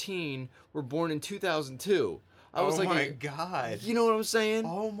 14 were born in 2002. I was oh like, my god. you know what I'm saying?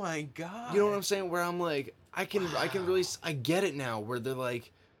 Oh my god. You know what I'm saying? Where I'm like, I can really, I get it now. Where they're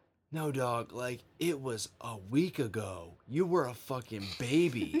like, no, dog, like it was a week ago. You were a fucking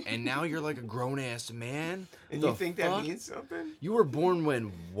baby, and now you're like a grown ass man. And The you think fuck? that means something? You were born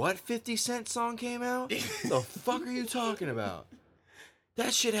when what 50 Cent song came out? The fuck are you talking about?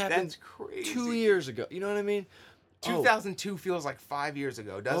 That shit happened That's crazy. 2 years ago. You know what I mean? 2002 feels like 5 years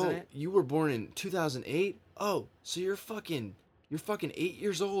ago, doesn't it? You were born in 2008? Oh, so you're fucking 8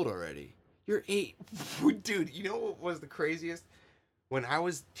 years old already. You're 8. Dude, you know what was the craziest? When I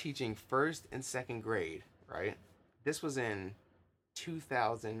was teaching 1st and 2nd grade, right? This was in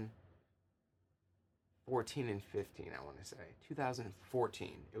 2014 and 15, I want to say.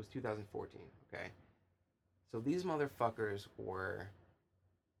 2014. It was 2014, okay? So these motherfuckers were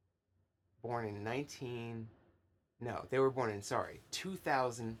born in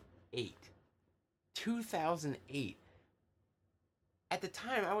 2008. 2008. At the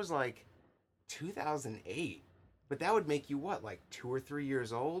time, I was like, 2008? But that would make you what, like 2 or 3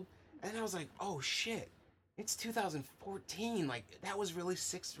 years old? And I was like, oh shit, it's 2014. Like, that was really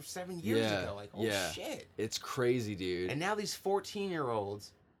 6 or 7 years ago. Like, oh shit. It's crazy, dude. And now these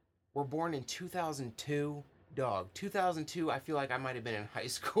 14-year-olds were born in 2002. Dog, 2002, I feel like I might have been in high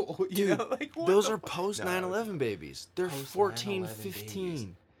school. You know, like, those are post 9/11 babies. They're Post 14, 9/11 15. babies.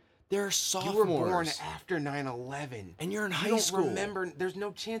 They're sophomores. You were born after 9/11. And you're in high You don't school. remember. There's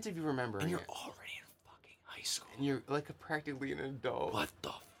no chance of you remembering And you're it. already in fucking high school. And you're like practically an adult. What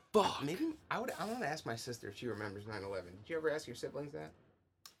the fuck? Maybe I want to ask my sister if she remembers 9/11. Did you ever ask your siblings that?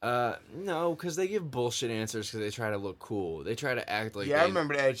 No, because they give bullshit answers because they try to look cool. They try to act like I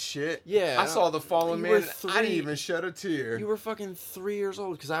remember that shit. Yeah. I saw the fallen You were man. I 3 didn't even shed a tear. You were fucking 3 years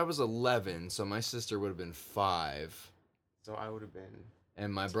old because I was 11, so my sister would have been 5. So I would have been.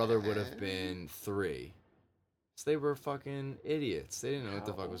 And my brother would have 10. been 3. So they were fucking idiots. They didn't know what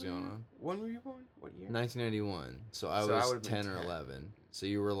the How fuck was old going were you? on. When were you born? What year? 1991. So I So I was would've been 10 or 10. 11. So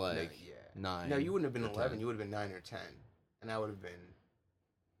you were like No, yeah. 9. No, you wouldn't have been or 11. 10. You would have been 9 or 10, and I would have been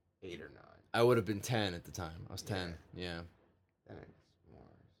 8 or 9. I would have been 10 at the time. I was 10. Yeah. Then it's more.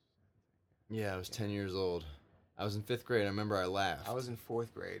 Yeah, I was 10 years old. I was in 5th grade. I remember I laughed. I was in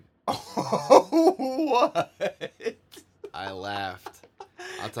 4th grade. Oh, what? I laughed.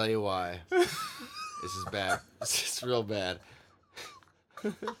 I'll tell you why. This is bad. This is real bad.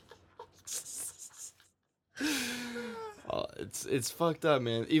 Oh, it's fucked up,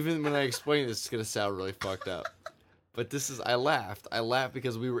 man. Even when I explain this, it's gonna sound really fucked up. But I laughed. I laughed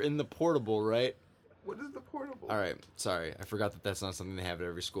because we were in the portable, right? What is the portable? All right, sorry, I forgot that that's not something they have at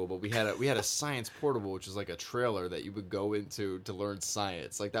every school. But we had a science portable, which is like a trailer that you would go into to learn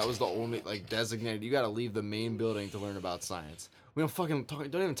science. Like that was the only designated. You got to leave the main building to learn about science. We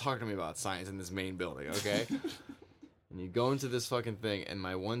don't even talk to me about science in this main building, okay? And you go into this fucking thing, and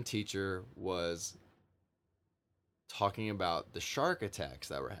my one teacher was talking about the shark attacks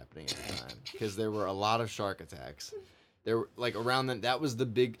that were happening at the time, because there were a lot of shark attacks. There were like around then. That was the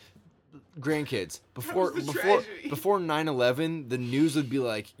big grandkids before 9/11. The news would be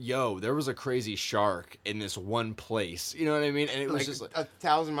like, "Yo, there was a crazy shark in this one place." You know what I mean? And it was Like just like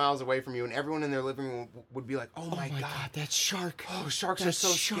 1,000 miles away from you, and everyone in their living room would be like, "Oh my god, that shark! oh, sharks are that so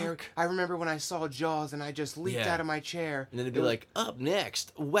scary." shark." I remember when I saw Jaws, and I just leaped Yeah. out of my chair. And then it'd be like, up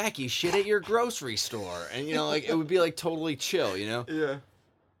next, wacky shit at your grocery store. And, you know, like, it would be, like, totally chill, you know? "Yeah."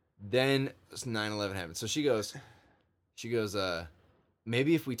 Then 9/11 happened. So she goes,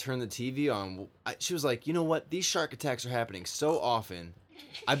 maybe if we turn the TV on, she was like, you know what? These shark attacks are happening so often.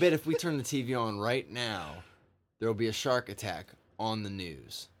 I bet if we turn the TV on right now, there will be a shark attack on the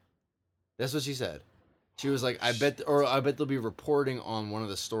news. That's what she said. She was like, I bet they'll be reporting on one of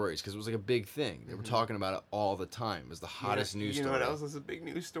the stories, because it was like a big thing. They were talking about it all the time. It was the hottest news story. You know what else is a big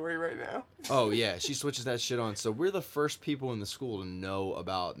news story right now? Oh, yeah. She switches that shit on. So we're the first people in the school to know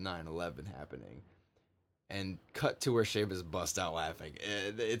about 9/11 happening. And cut to where Seamus bust out laughing.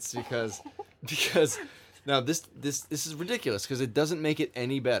 And it's because now this is ridiculous, because it doesn't make it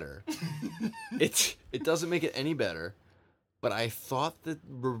any better. It doesn't make it any better. But I thought the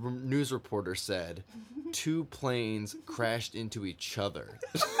news reporter said 2 planes crashed into each other.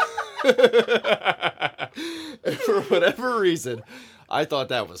 And for whatever reason, I thought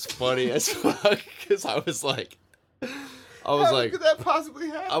that was funny as fuck, because I was like, How could that possibly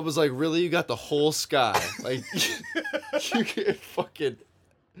happen? I was like, really? You got the whole sky? Like, you get fucking...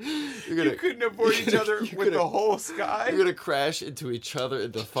 You couldn't avoid each other with the whole sky? You're gonna crash into each other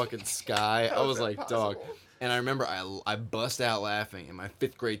in the fucking sky. I was like, dog. possible? And I remember I bust out laughing, and my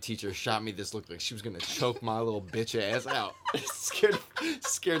 5th grade teacher shot me this look like she was gonna choke my little bitch ass out. It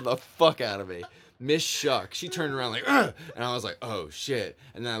scared the fuck out of me. Miss Shuck, she turned around like, ugh! And I was like, oh shit.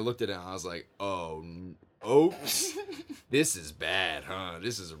 And then I looked at it and I was like, oh, oops. This is bad, huh?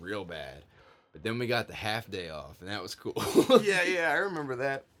 This is real bad. But then we got the half day off, and that was cool. Yeah, I remember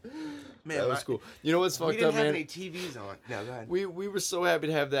that. Man, that was cool. You know what's We fucked didn't up, have man? any TVs on. No, go ahead. We were so happy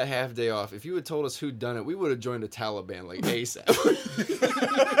to have that half day off. If you had told us who'd done it, we would have joined the Taliban like ASAP.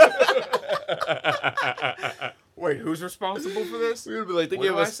 Wait, who's responsible for this? We would be like, they What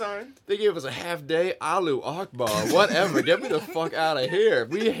gave do I us sign? They gave us a half day, Alu Akbar, whatever. Get me the fuck out of here.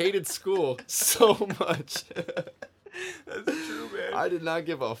 We hated school so much. That's true, man. I did not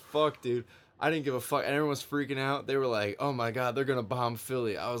give a fuck, dude. I didn't give a fuck. And everyone was freaking out. They were like, oh my God, they're going to bomb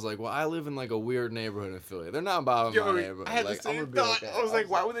Philly. I was like, well, I live in like a weird neighborhood in Philly. They're not bombing my neighborhood. I had like, the I'm same gonna be thought. okay. I was like,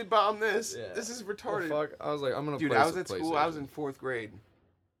 why would they bomb this? Yeah. This is the retarded. fuck? I was like, I'm going to Dude, play I was at school. I was PlayStation. in 4th grade.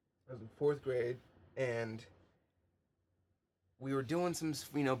 I was in 4th grade, and we were doing some,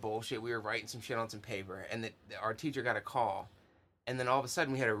 bullshit. We were writing some shit on some paper, and our teacher got a call. And then all of a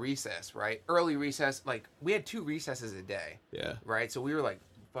sudden, we had a recess, right? Early recess. Like, we had 2 recesses a day, Yeah. right? So we were like,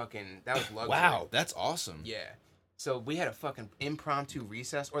 fucking, that was luxury. Wow, that's awesome. Yeah. So we had a fucking impromptu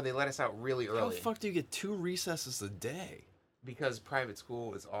recess, or they let us out really early. How the fuck do you get 2 recesses a day? Because private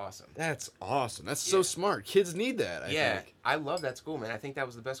school is awesome. That's awesome. That's so smart. Kids need that, I think. I love that school, man. I think that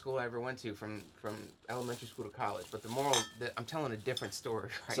was the best school I ever went to from elementary school to college. But the moral, I'm telling a different story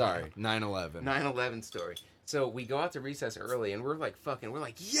right Sorry, now. 9/11. 9/11 story. So we go out to recess early, and we're like,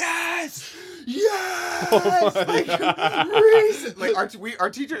 yes! Yes! Oh my like, God. recess! Like, our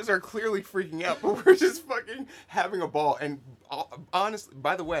teachers are clearly freaking out, but we're just fucking having a ball. And honestly,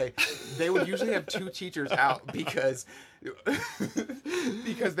 by the way, they would usually have 2 teachers out because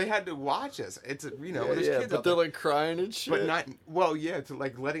they had to watch us. It's there's kids but out they're there. like crying and shit. But not to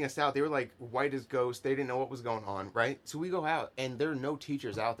like letting us out. They were like white as ghosts. They didn't know what was going on, right? So we go out, and there are no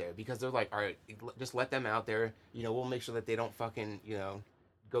teachers out there because they're like, all right, just let them out there. We'll make sure that they don't fucking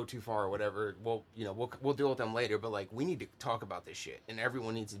go too far or whatever. We'll deal with them later. But like, we need to talk about this shit, and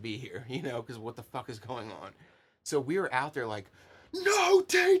everyone needs to be here, because what the fuck is going on? So we were out there like, no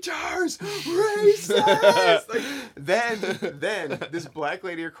teachers, racist. Like, then this black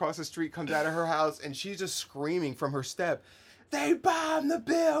lady across the street comes out of her house, and she's just screaming from her step, they bombed the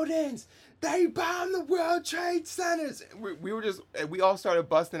buildings, they bombed the World Trade Centers. We all started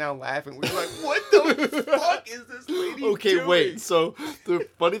busting out laughing. We were like, what the fuck is this lady doing? Wait. So the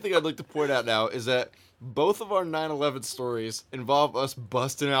funny thing I'd like to point out now is that both of our 9/11 stories involve us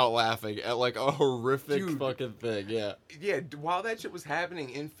busting out laughing at like a horrific fucking thing. Yeah. Yeah, while that shit was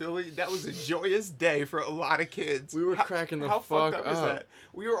happening in Philly, that was a joyous day for a lot of kids. We were cracking the how fuck fucked up is up. that?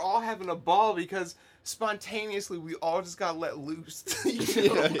 We were all having a ball because spontaneously we all just got let loose.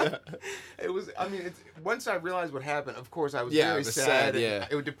 Yeah. It was. I mean, once I realized what happened, of course I was Yeah, very it was sad. sad, and yeah.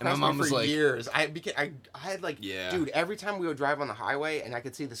 It would And depress my mom me was for like- years. I had like, Yeah. dude. Every time we would drive on the highway and I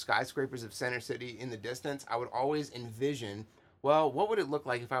could see the skyscrapers of Center City in the distance, I would always envision, well, what would it look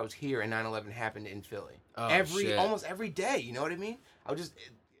like if I was here and 9/11 happened in Philly? Oh, shit. Almost every day. You know what I mean?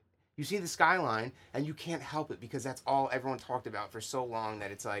 You see the skyline and you can't help it because that's all everyone talked about for so long that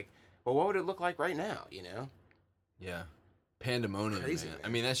it's like, well, what would it look like right now? Yeah. Pandemonium, Crazy, man. man. I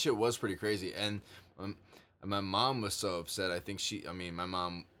mean, that shit was pretty crazy. And my mom was so upset. I think my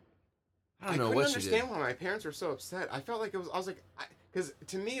mom, I don't know what she did. I couldn't understand why my parents were so upset. I felt like I was like, because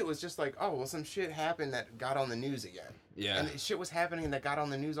to me it was just like, oh, well, some shit happened that got on the news again. Yeah. And shit was happening that got on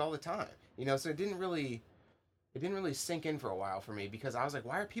the news all the time. So it didn't really sink in for a while for me because I was like,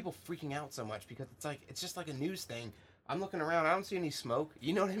 why are people freaking out so much? Because it's just like a news thing. I'm looking around, I don't see any smoke.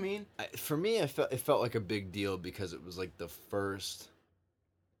 You know what I mean? For me, it felt like a big deal because it was like the first.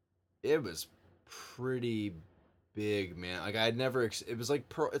 It was pretty big, man. Like I'd never. It was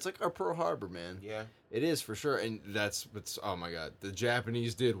like it's like our Pearl Harbor, man. Yeah. It is for sure, and that's what's. Oh my God, the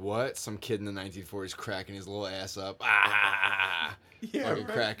Japanese did what? Some kid in the 1940s cracking his little ass up. Yeah. Fucking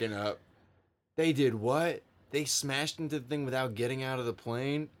cracking up. They did what? They smashed into the thing without getting out of the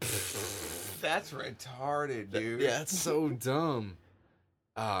plane. That's retarded, dude. Yeah, that's so dumb.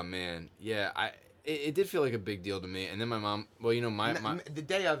 Oh man, yeah. It did feel like a big deal to me. And then my mom, well, my the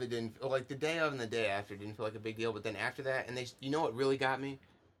day of it didn't, like the day of and the day after didn't feel like a big deal. But then after that, and what really got me?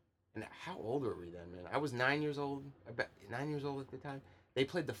 And how old were we then, man? I was 9 years old. About 9 years old at the time. They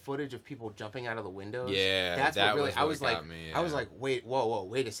played the footage of people jumping out of the windows. Yeah, that's that what really. was I what was got like, me, I was yeah. like, wait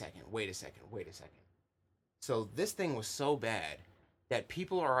a second. So this thing was so bad that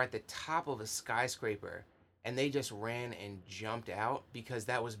people are at the top of a skyscraper and they just ran and jumped out because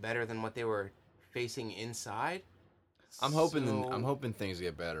that was better than what they were facing inside. I'm hoping things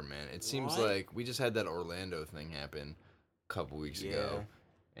get better, man. It seems like we just had that Orlando thing happen a couple weeks ago.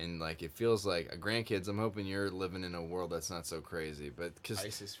 And like it feels like grandkids, I'm hoping you're living in a world that's not so crazy, but cuz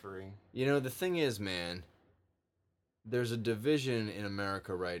ISIS free. the thing is, man, there's a division in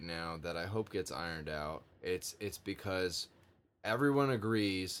America right now that I hope gets ironed out. It's because everyone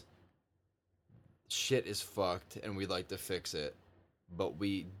agrees shit is fucked and we'd like to fix it, but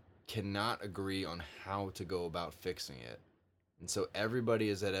we cannot agree on how to go about fixing it. And so everybody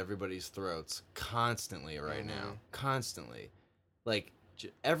is at everybody's throats constantly right now. Constantly. Like,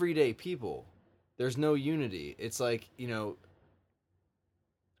 everyday people. There's no unity. It's like,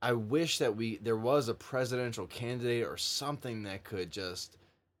 I wish that there was a presidential candidate or something that could just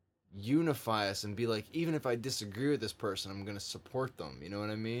unify us and be like, even if I disagree with this person, I'm going to support them. You know what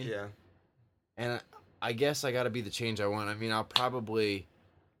I mean? Yeah. And I guess I got to be the change I want. I mean, I'll probably,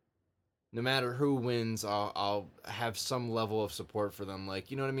 no matter who wins, I'll have some level of support for them. Like,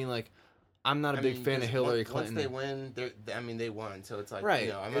 you know what I mean? Like, I'm not a big fan of Hillary Clinton. Once they win, they won. So it's like,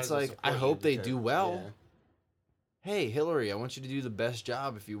 right. It's like, I hope they do well. Yeah. Hey, Hillary, I want you to do the best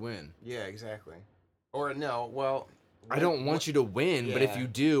job if you win. Yeah, exactly. Or no, well, I don't want you to win, but if you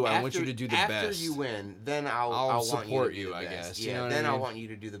do, I want you to do the best. After you win, then I'll support want you, I guess. Yeah, you know then I I'll want you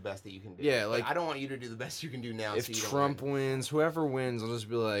to do the best that you can do. Yeah, like, I don't want you to do the best you can do now. If so you Trump don't wins, whoever wins, I'll just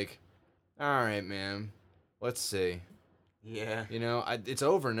be like, all right, man, let's see. Yeah. It's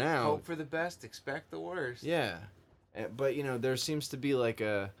over now. Hope for the best, expect the worst. Yeah, but there seems to be like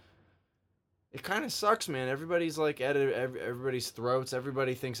it kind of sucks, man. Everybody's like at everybody's throats.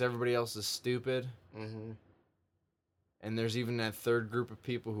 Everybody thinks everybody else is stupid. Mm-hmm. And there's even that third group of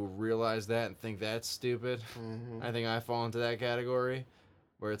people who realize that and think that's stupid. Mm-hmm. I think I fall into that category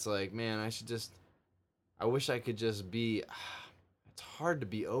where it's like, man, I wish I could just be, it's hard to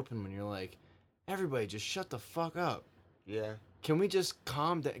be open when you're like, everybody just shut the fuck up. Yeah. Can we just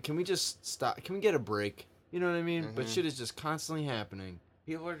calm down? Can we just stop? Can we get a break? You know what I mean? Mm-hmm. But shit is just constantly happening.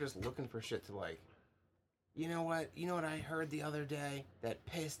 People are just looking for shit to like, you know what I heard the other day that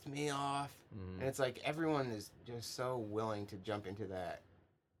pissed me off? Mm. And it's like everyone is just so willing to jump into that.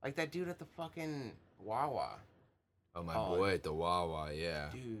 Like that dude at the fucking Wawa. Oh, my boy at the Wawa, yeah.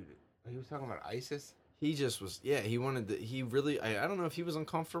 Dude, he was talking about ISIS? He just was, yeah, he wanted to, he really, I don't know if he was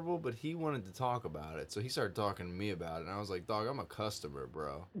uncomfortable, but he wanted to talk about it. So he started talking to me about it, and I was like, dog, I'm a customer,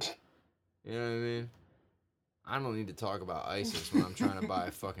 bro. You know what I mean? I don't need to talk about ISIS when I'm trying to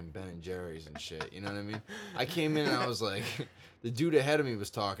buy fucking Ben and Jerry's and shit. You know what I mean? I came in and I was like, the dude ahead of me was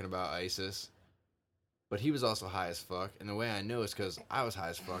talking about ISIS, but he was also high as fuck. And the way I know is because I was high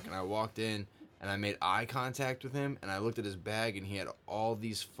as fuck, and I walked in and I made eye contact with him, and I looked at his bag, and he had all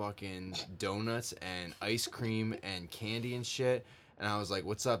these fucking donuts and ice cream and candy and shit. And I was like,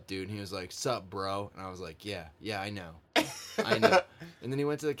 what's up, dude? And he was like, sup, bro? And I was like, yeah, I know. I know. And then he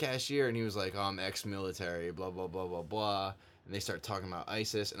went to the cashier, and he was like, oh, I'm ex-military, blah, blah, blah, blah, blah. And they start talking about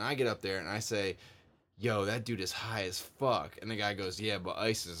ISIS. And I get up there, and I say, yo, that dude is high as fuck. And the guy goes, yeah, but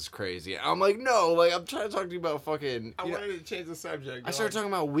ISIS is crazy. And I'm like, no, like, I'm trying to talk to you about fucking... I wanted to change the subject. I started talking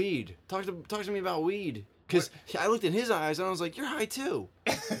about weed. Talk to me about weed. Because I looked in his eyes, and I was like, you're high, too.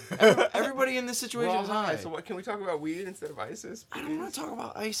 Everybody in this situation is high. So what, can we talk about weed instead of ISIS? Please? I don't want to talk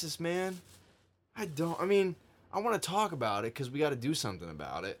about ISIS, man. I want to talk about it because we got to do something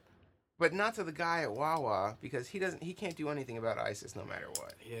about it. But not to the guy at Wawa, because he can't do anything about ISIS no matter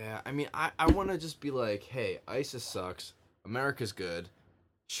what. Yeah, I mean, I want to just be like, hey, ISIS sucks. America's good.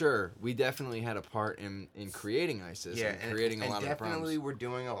 Sure, we definitely had a part in creating ISIS and creating a lot of problems. Definitely we're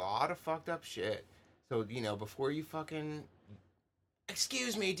doing a lot of fucked up shit. So, before you fucking...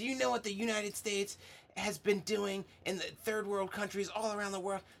 Excuse me, do you know what the United States has been doing in the third world countries all around the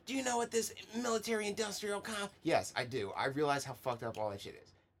world? Do you know what this military-industrial... Yes, I do. I realize how fucked up all that shit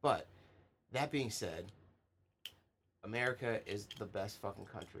is. But, that being said, America is the best fucking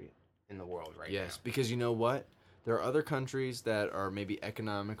country in the world right now. Yes, because you know what? There are other countries that are maybe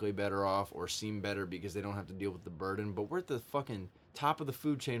economically better off or seem better because they don't have to deal with the burden, but we're at the fucking top of the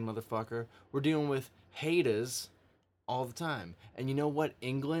food chain, motherfucker. We're dealing with haters all the time. And you know what,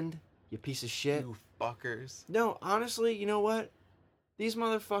 England, you piece of shit? You fuckers. No, honestly, you know what? These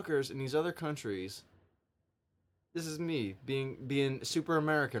motherfuckers in these other countries, this is me being super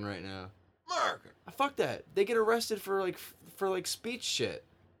American right now. American. Fuck that. They get arrested for speech shit.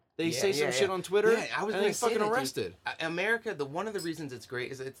 They say some shit on Twitter, and they fucking arrested. America, one of the reasons it's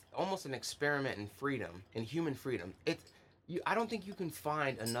great is it's almost an experiment in freedom, in human freedom. I don't think you can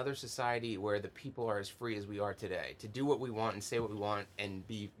find another society where the people are as free as we are today to do what we want and say what we want and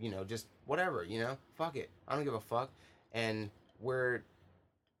be, just whatever, fuck it. I don't give a fuck. And we're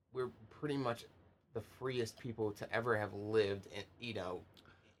pretty much the freest people to ever have lived in,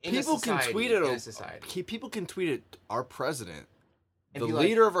 in people a society, can tweet at society. People can tweet at our president, and the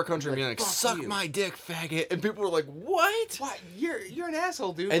leader of our country, being like, "Suck my dick, faggot," and people are like, "What? What? You're an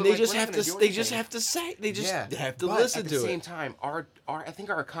asshole, dude." And they just have to. They just have to say. They just have to listen to it. At the same time, I think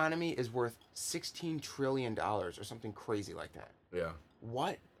our economy is worth $16 trillion or something crazy like that. Yeah.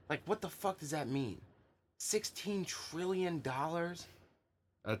 What? Like, what the fuck does that mean? $16 trillion?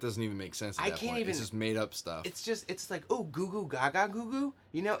 That doesn't even make sense at I that can't point. even- It's just made up stuff. It's like, oh, goo goo gaga goo goo.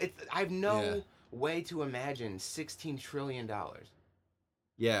 You know, I have no Yeah. way to imagine $16 trillion.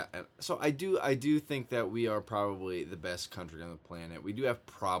 Yeah, so I do think that we are probably the best country on the planet. We do have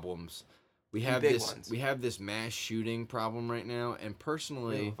problems. We have big this ones. we have this mass shooting problem right now, and We have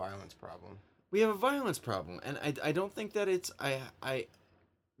personally, a violence problem. we have a violence problem. And I don't think that it's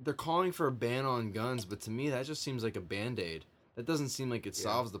they're calling for a ban on guns, but to me that just seems like a band-aid. That doesn't seem like it Yeah.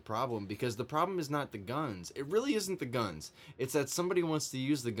 solves the problem, because the problem is not the guns. It really isn't the guns. It's that somebody wants to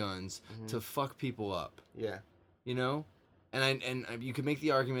use the guns to fuck people up. Yeah. You know, and you can make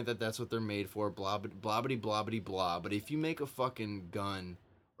the argument that that's what they're made for, blah blobbity blobbity blah. But if you make a fucking gun,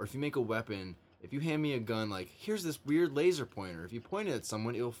 or if you make a weapon, if you hand me a gun, like, here's this weird laser pointer. If you point it at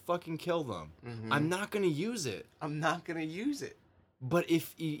someone, it'll fucking kill them. I'm not gonna use it. I'm not gonna use it. But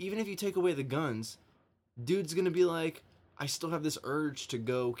even if you take away the guns, dude's gonna be like, I still have this urge to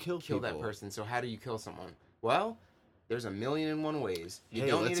go kill people. Kill that person. So how do you kill someone? Well, there's 1,000,001 ways. You Hey,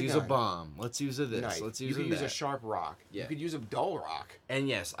 don't let's need use gun. a bomb. Let's use a this. Knife. Let's You use could a use a that. sharp rock. Yeah. You could use a dull rock. And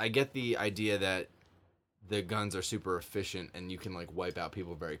yes, I get the idea that the guns are super efficient and you can like wipe out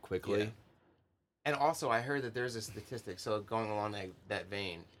people very quickly. Yeah. And also, I heard that there's a statistic. So going along that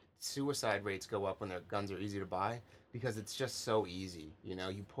vein, suicide rates go up when their guns are easy to buy because it's just so easy. You know,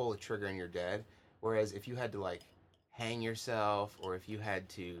 you pull a trigger and you're dead. Whereas if you had to like hang yourself, or if you had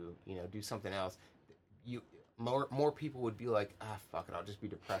to, you know, do something else, more people would be like, fuck it, I'll just be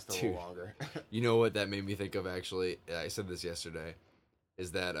depressed a Dude. little longer. You know what that made me think of, actually? I said this yesterday.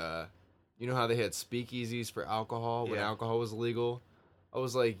 Is that, you know how they had speakeasies for alcohol when Yeah. alcohol was illegal? I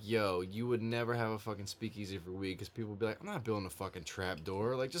was like, yo, you would never have a fucking speakeasy for weed because people would be like, I'm not building a fucking trap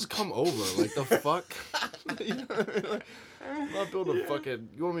door. Like, just come over. Like, the fuck? You know what I mean? Like, I'm not building a fucking...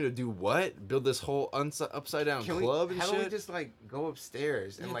 You want me to do what? Build this whole upside down club and how shit? don't we just like go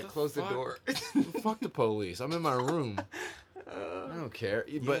upstairs and Yeah, like the close the fuck? door? Fuck the police. I'm in my room. I don't care.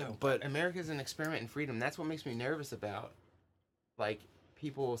 But America's an experiment in freedom. That's what makes me nervous about, like,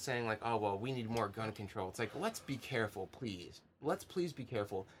 people saying like, oh well, we need more gun control. It's like, let's be careful, please. Let's please be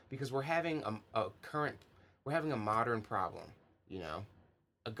careful, because we're having a modern problem, you know,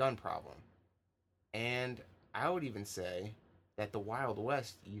 a gun problem, and I would even say that the Wild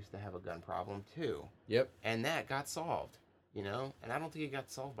West used to have a gun problem too. Yep. And that got solved, you know? And I don't think it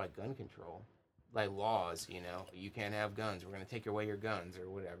got solved by gun control. Like laws, you know, you can't have guns. We're going to take away your guns or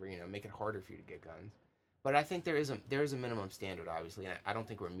whatever, you know, make it harder for you to get guns. But I think there is a minimum standard, obviously, and I don't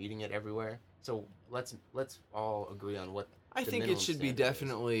think we're meeting it everywhere. So let's all agree on what I the think it minimum should be standard is.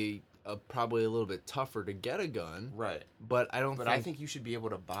 definitely probably a little bit tougher to get a gun. Right. But I don't But think... I think you should be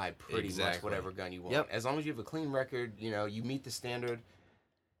able to buy pretty much Exactly. whatever gun you want. Yep. As long as you have a clean record, you know, you meet the standard,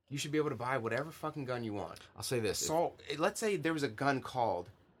 you should be able to buy whatever fucking gun you want. I'll say this. So let's say there was a gun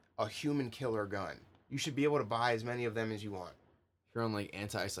called a human killer gun. You should be able to buy as many of them as you want. If you're on like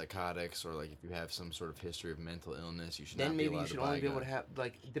antipsychotics, or like if you have some sort of history of mental illness, you should Then not be maybe allowed you should to buy only a be able gun. to have,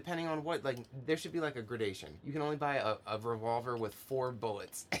 like, depending on what, like, there should be like a gradation. You can only buy a revolver with 4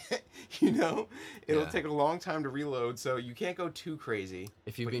 bullets. You know, it'll Yeah. take a long time to reload, so you can't go too crazy.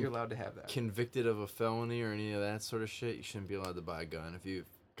 If you've but been you're allowed to have that. convicted of a felony or any of that sort of shit, you shouldn't be allowed to buy a gun. If you've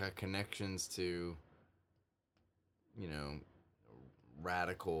got connections to, you know,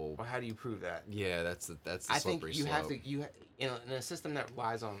 radical... Well, how do you prove that? Yeah, that's the I think slippery you slope. have to in a system that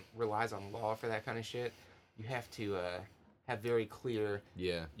relies on law for that kind of shit. You have to have very clear.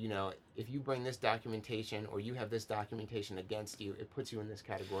 Yeah. You know, if you bring this documentation or you have this documentation against you, it puts you in this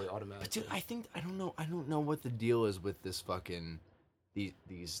category automatically. But dude, I don't know what the deal is with this fucking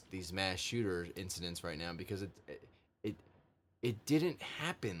these mass shooter incidents right now, because it didn't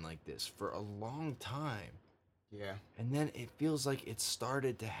happen like this for a long time. Yeah. And then it feels like it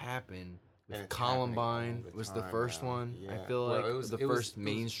started to happen with And it's happening all Columbine the was the time first now. one. I Yeah. feel Well, like it was- the it was- first it was-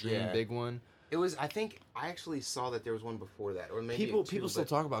 mainstream yeah. big one. It was. I think I actually saw that there was one before that, or maybe People two, still but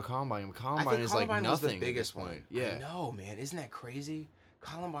talk about Columbine. But I Columbine think is Columbine like was nothing the biggest at this point. one. Yeah. No, man, isn't that crazy?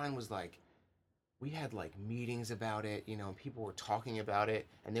 Columbine was like, we had like meetings about it, you know, and people were talking about it,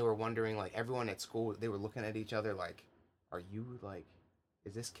 and they were wondering, like, everyone at school, they were looking at each other like, are you like,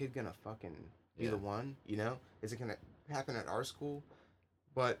 is this kid gonna fucking be Yeah. the one? You know, is it gonna happen at our school?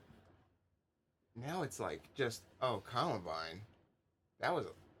 But now it's like just, oh, Columbine, that was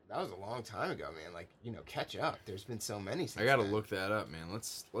a long time ago, man. Like, you know, catch up. There's been so many since I gotta then. look that up, man.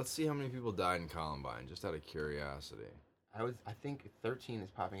 Let's see how many people died in Columbine, just out of curiosity. I think 13 is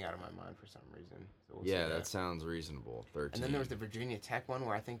popping out of my mind for some reason. So we'll see Yeah, that. that sounds reasonable. 13. And then there was the Virginia Tech one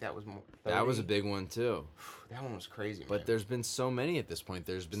where I think that was more. 30. That was a big one too. That one was crazy, But man. there's been so many at this point.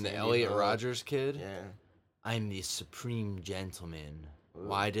 There's been the Sandy Elliot Hook. Rogers kid. Yeah. I'm the supreme gentleman.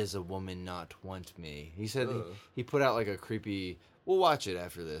 Why does a woman not want me? He said Ugh. he put out like a creepy. We'll watch it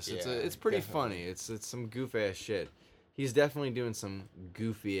after this. Yeah, It's pretty definitely. funny. It's some goof ass shit. He's definitely doing some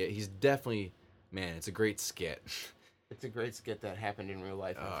goofy. He's definitely, man. It's a great skit. It's a great skit that happened in real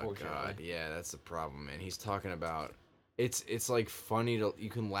life, Oh unfortunately. god, yeah, that's the problem, man. He's talking about it's like funny to you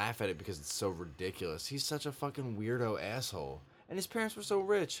can laugh at it because it's so ridiculous. He's such a fucking weirdo asshole, and his parents were so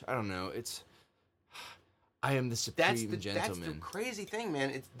rich. I don't know. It's I am the supreme That's the gentleman. crazy thing,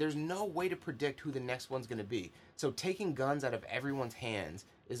 man. There's no way to predict who the next one's going to be. So taking guns out of everyone's hands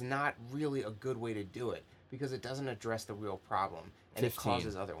is not really a good way to do it because it doesn't address the real problem and 15. it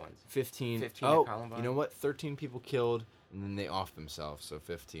causes other ones. 15. 15 at Oh, Columbine? you know what? 13 people killed, and then they off themselves, so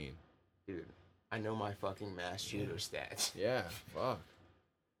 15. Dude, I know my fucking mass shooter stats. Yeah, fuck.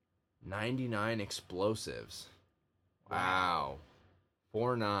 99 explosives. Wow.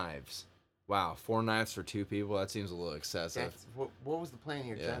 4 knives. Wow, 4 knives for 2 people? That seems a little excessive. That's, what was the plan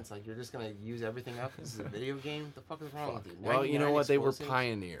here, Yeah. gents? Like, you're just going to use everything up? This is a video game? What the fuck is wrong with you? Well, you know 99 what? They were explosives?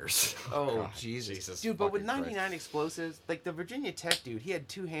 pioneers. Oh, God, Jesus. Dude, but with fucking 99 Christ. explosives, like the Virginia Tech dude, he had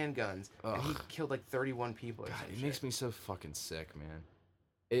 2 handguns, and he Ugh. killed like 31 people or God, some it shit. makes me so fucking sick,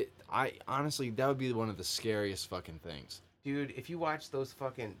 man. I honestly, that would be one of the scariest fucking things. Dude, if you watch the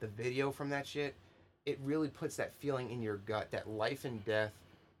video from that shit, it really puts that feeling in your gut, that life and death,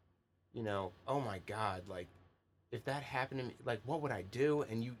 you know, oh my God, like, if that happened to me, like, what would I do?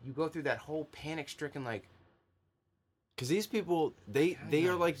 And you go through that whole panic-stricken, like, Because these people, they know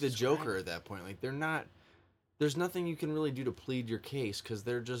are how like to the describe Joker it. at that point. Like, they're not, there's nothing you can really do to plead your case because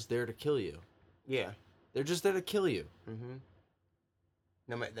they're just there to kill you. yeah. They're just there to kill you. Mm-hmm.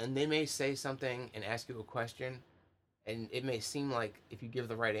 Then they may say something and ask you a question, and it may seem like if you give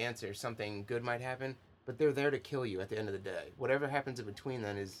the right answer, something good might happen, but they're there to kill you at the end of the day. Whatever happens in between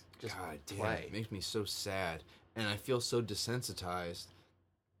then is just God damn, play. it makes me so sad. And I feel so desensitized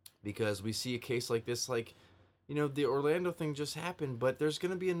because we see a case like this, like, you know, the Orlando thing just happened, but there's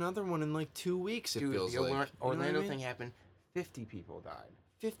going to be another one in like 2 weeks, it Dude, feels the like. You know what I Orlando mean? thing happened. 50 people died.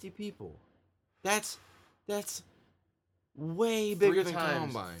 50 people. That's way bigger than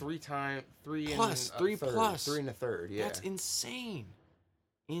Columbine. Three Plus, and a 3 third, plus. 3 and a third. Yeah. That's insane.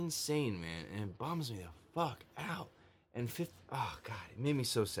 Insane, man. And it bums me the fuck out. And 50, oh god, it made me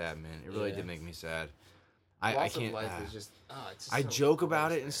so sad, man. It really Yeah. did make me sad. I Loss can't. of life is just. It's just I so joke about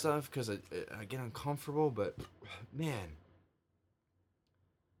gross, it and man. stuff because I get uncomfortable, but man,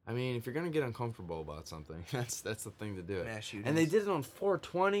 I mean, if you're gonna get uncomfortable about something, that's the thing to do it. Mass shootings. And they did it on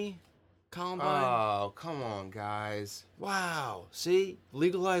 420 Columbine. Oh, come on, guys. Wow. See,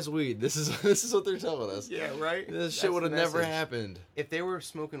 legalize weed. This is what they're telling us. Yeah, right. This shit That's would the have never message. happened. If they were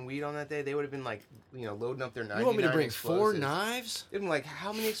smoking weed on that day, they would have been like, you know, loading up their 99 You want me to bring 4 explosives. knives? They'd been like,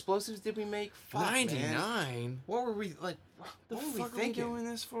 how many explosives did we make? Fuck, man. 99. What were we like? The What were we fuck are we thinking? doing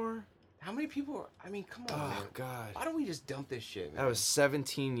this for? How many people? I mean, come on, Oh man. god. Why don't we just dump this shit, man? That was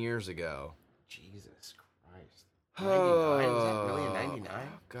 17 years ago. Jesus Christ. 99? Was that really a 99?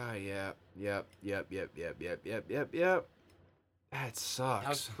 Oh, God, yep. That sucks. That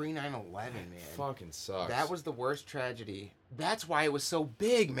was pre 9/11, man. Fucking sucks. That was the worst tragedy. That's why it was so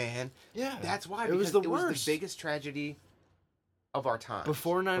big, man. yeah. That's why. It was because the worst. the biggest tragedy of our time.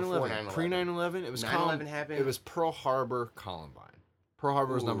 Before 9/11. 9/11. Pre 9/11, it was 9/11 happened. It was Pearl Harbor, Columbine. Pearl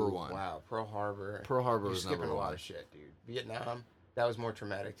Harbor was number Ooh, 1. Wow, Pearl Harbor. Pearl Harbor You're was skipping number a lot 1. of shit, dude. Vietnam. That was more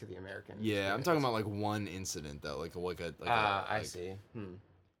traumatic to the Americans. Yeah, I'm talking about like one incident though, like I like, see.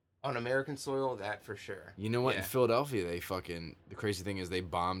 On American soil, that for sure. You know what? Yeah. In Philadelphia, the crazy thing is they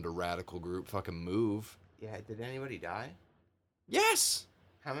bombed a radical group. Fucking Move. Yeah. Did anybody die? Yes.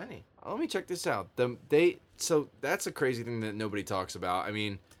 How many? Let me check this out. So that's a crazy thing that nobody talks about. I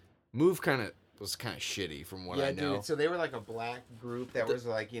mean, Move was kind of shitty from what I know. Dude. So they were like a black group that was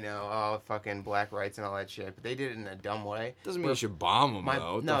like, you know, oh fucking black rights and all that shit. But they did it in a dumb way. Doesn't mean you should bomb them My,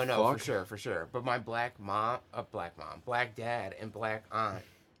 though. What no, the no, fuck? for sure. But my black dad, and black aunt,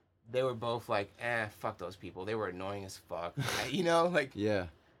 they were both like, fuck those people. They were annoying as fuck. You know, like, Yeah.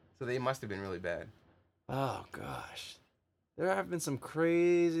 so they must have been really bad. Oh gosh. There have been some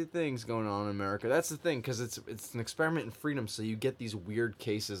crazy things going on in America. That's the thing, because it's an experiment in freedom. So you get these weird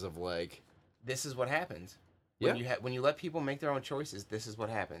cases of like, This is what happens. Yeah. When you let people make their own choices, this is what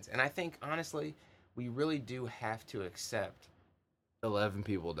happens. And I think, honestly, we really do have to accept 11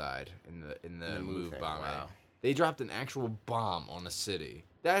 people died in the Move thing. bombing. Wow. They dropped an actual bomb on a city.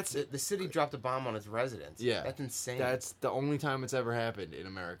 That's The city dropped a bomb on its residents. Yeah. That's insane. That's the only time it's ever happened in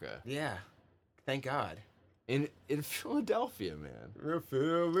America. Yeah. Thank God. In Philadelphia, man.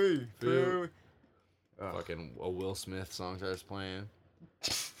 Philly. Philly. Fucking a Will Smith song starts playing.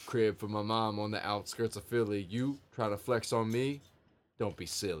 Crib for my mom on the outskirts of Philly. You try to flex on me? Don't be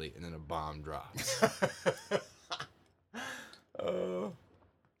silly. And then a bomb drops. Oh,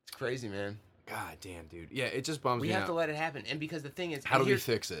 it's crazy, man. God damn, dude. Yeah, it just bums We me have out. to let it happen, and because the thing is, How do we here's-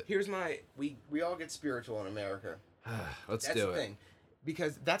 fix it? Here's we all get spiritual in America. Let's That's do the it. thing,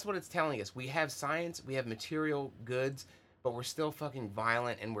 because that's what it's telling us. We have science, we have material goods, but we're still fucking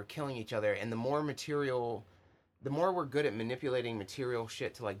violent, and we're killing each other. And the more we're good at manipulating material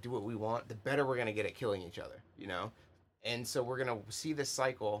shit to like do what we want, the better we're gonna get at killing each other. You know, and so we're gonna see this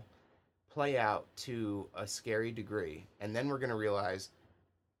cycle play out to a scary degree, and then we're gonna realize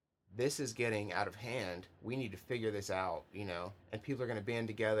this is getting out of hand. We need to figure this out, you know. And people are going to band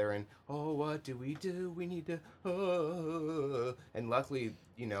together and, oh, what do? We need to, And luckily,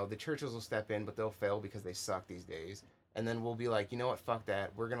 you know, the churches will step in, but they'll fail because they suck these days. And then we'll be like, you know what, fuck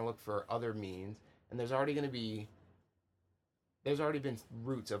that. We're going to look for other means. And there's already been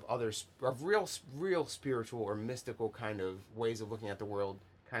roots of real spiritual or mystical kind of ways of looking at the world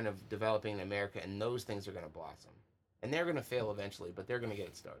kind of developing in America, and those things are going to blossom. And they're going to fail eventually, but they're going to get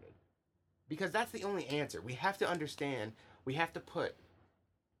it started. Because that's the only answer. We have to understand, we have to put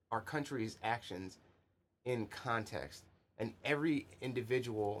our country's actions in context. And every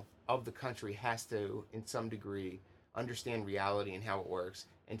individual of the country has to, in some degree, understand reality and how it works,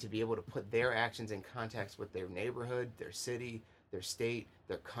 and to be able to put their actions in context with their neighborhood, their city, their state,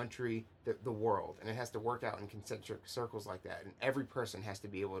 their country, the world. And it has to work out in concentric circles like that. And every person has to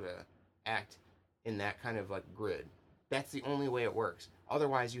be able to act in that kind of like grid. That's the only way it works.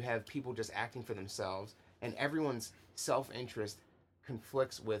 Otherwise, you have people just acting for themselves, and everyone's self-interest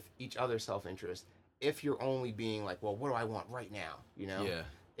conflicts with each other's self-interest if you're only being like, well, what do I want right now, you know? Yeah.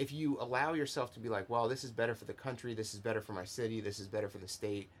 If you allow yourself to be like, well, this is better for the country, this is better for my city, this is better for the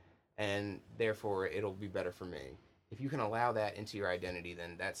state, and therefore it'll be better for me. If you can allow that into your identity,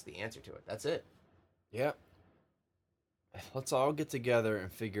 then that's the answer to it. That's it. Yep. Let's all get together and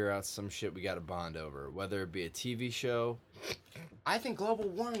figure out some shit we got to bond over, whether it be a TV show. I think global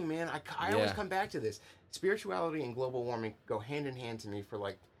warming, man, I always come back to this. Spirituality and global warming go hand in hand to me for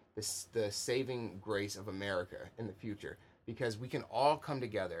like the saving grace of America in the future, because we can all come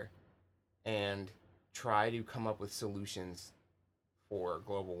together and try to come up with solutions for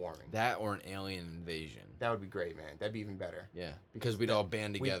global warming. That or an alien invasion. That would be great, man. That'd be even better. Yeah, because we'd all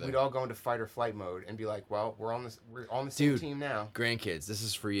band together. We'd all go into fight or flight mode and be like, well, we're on the same team now. Grandkids, this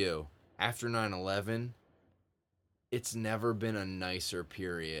is for you. After 9/11, it's never been a nicer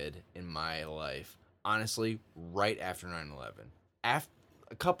period in my life. Honestly, right after 9/11.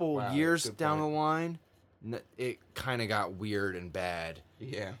 A couple years down the line, it kind of got weird and bad.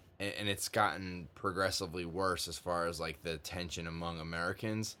 Yeah. And it's gotten progressively worse as far as like the tension among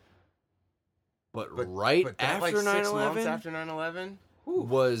Americans. But after 9/11, 6 months after 9/11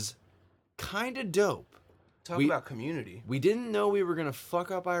 was kind of dope. Talk about community. We didn't know we were gonna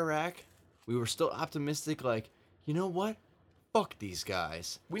fuck up Iraq. We were still optimistic, like, you know what? Fuck these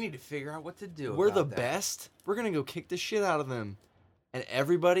guys. We need to figure out what to do. We're the about that. best. We're gonna go kick the shit out of them. And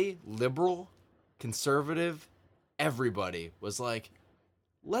everybody, liberal, conservative, everybody was like,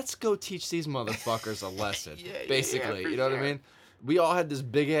 let's go teach these motherfuckers a lesson. Basically, you know what I mean? We all had this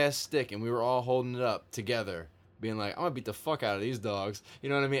big ass stick and we were all holding it up together, being like, I'm gonna beat the fuck out of these dogs. You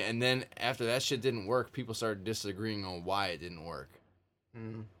know what I mean? And then after that shit didn't work, people started disagreeing on why it didn't work.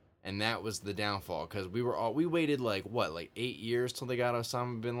 Mm. And that was the downfall, because we waited like 8 years till they got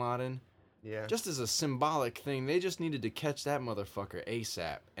Osama bin Laden? Yeah. Just as a symbolic thing, they just needed to catch that motherfucker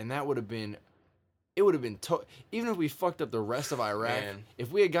ASAP. And that would have been... It would have been... even if we fucked up the rest of Iraq, Man.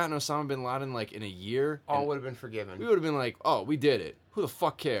 if we had gotten Osama bin Laden, like, in a year... all would have been forgiven. We would have been like, oh, we did it. Who the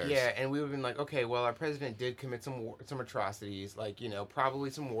fuck cares? Yeah, and we would have been like, okay, well, our president did commit some atrocities, like, you know, probably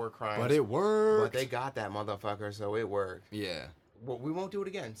some war crimes. But it worked. But they got that motherfucker, so it worked. Yeah. Well, we won't do it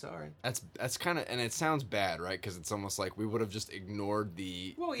again, sorry. That's kind of... And it sounds bad, right? Because it's almost like we would have just ignored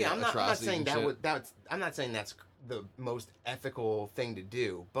the... Well, yeah, the I'm not saying atrocities I'm not saying that's the most ethical thing to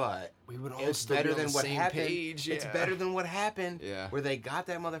do, but we would all it's still better be on than the what same happened. page. It's Yeah. better than what happened. Yeah. Where they got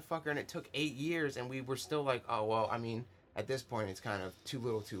that motherfucker and it took 8 years and we were still like, oh well, I mean, at this point it's kind of too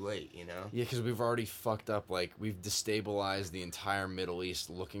little, too late, you know? Yeah, because we've already fucked up. Like, we've destabilized the entire Middle East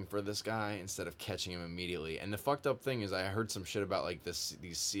looking for this guy instead of catching him immediately. And the fucked up thing is, I heard some shit about like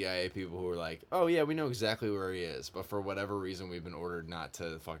these CIA people who were like, "Oh yeah, we know exactly where he is," but for whatever reason, we've been ordered not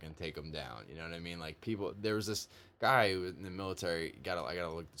to fucking take him down. You know what I mean? Like, people. There was this guy who was in the military. I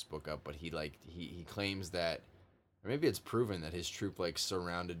gotta look this book up, but he claims that. Or maybe it's proven that his troop like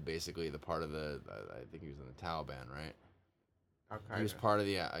surrounded basically the part of the. I think he was in the Taliban, right? Al-Qaeda. He was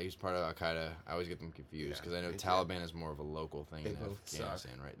part of Al Qaeda. I always get them confused because I know me too. Taliban is more of a local thing They in both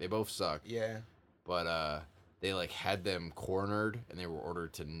Afghanistan, right? They both suck. Yeah. But they like had them cornered and they were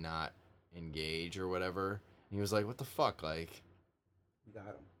ordered to not engage or whatever. And he was like, "What the fuck? Like, You got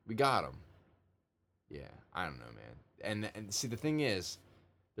him. we got him." Yeah, I don't know, man. And see, the thing is,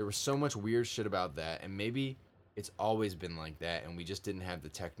 there was so much weird shit about that, and maybe it's always been like that, and we just didn't have the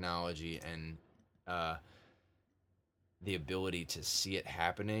technology and the ability to see it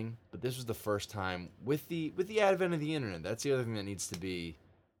happening. But this was the first time with the advent of the internet. That's the other thing that needs to be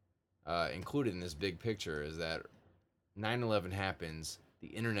included in this big picture, is that 9/11 happens. The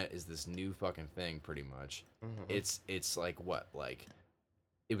internet is this new fucking thing, pretty much. Mhm. It's like what, like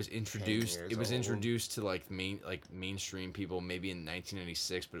it was introduced. years It was old. introduced to like mainstream people maybe in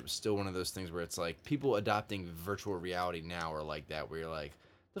 1996, but it was still one of those things where it's like people adopting virtual reality now are like that, where you're like,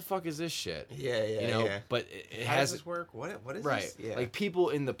 the fuck is this shit? Yeah, You know, yeah. but it How has does this work? What is right. this? Yeah. Like people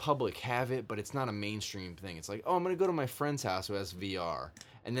in the public have it, but it's not a mainstream thing. It's like, oh, I'm gonna go to my friend's house who has VR,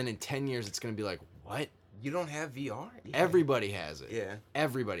 and then in 10 years it's gonna be like, what? you don't have VR? Yeah. Everybody has it. Yeah.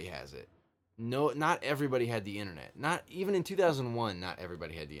 Everybody has it. No, not everybody had the internet. Not even in 2001. Not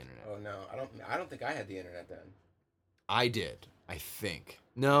everybody had the internet. Oh no, I don't think I had the internet then. I did. I think.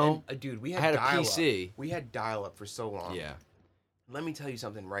 No. And, dude, we I had had a dial-up. PC. We had dial-up for so long. Yeah. Let me tell you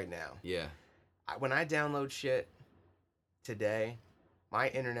something right now. Yeah. When I download shit today, my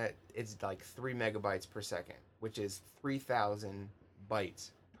internet is like 3 megabytes per second, which is 3,000 bytes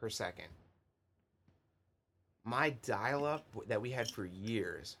per second. My dial-up that we had for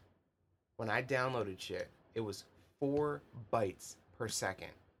years, when I downloaded shit, it was 4 bytes per second.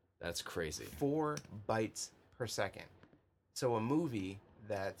 That's crazy. 4 bytes per second. So a movie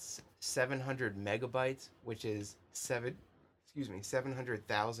that's 700 megabytes, which is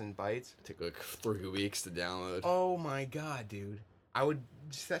 700,000 bytes. Took like 3 weeks to download. Oh my god, dude! I would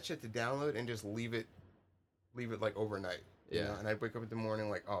set shit to download and just leave it like overnight. You Yeah. know? And I'd wake up in the morning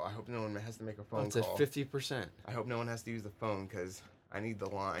like, oh, I hope no one has to make a phone It's at call. 50%. I hope no one has to use the phone because I need the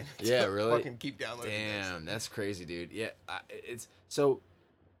line. to Yeah, really? Fucking keep downloading. this. Damn, that's crazy, dude. Yeah, it's so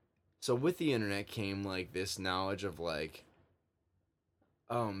with the internet came like this knowledge of like,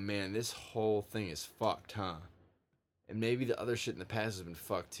 oh man, this whole thing is fucked, huh? And maybe the other shit in the past has been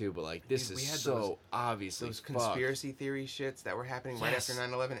fucked too, but like this Dude, we is had so obviously Those fucked. conspiracy theory shits that were happening right Yes. after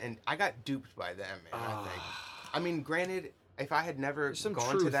 9/11, and I got duped by them, man. I think. Ah. I mean, granted, if I had never There's some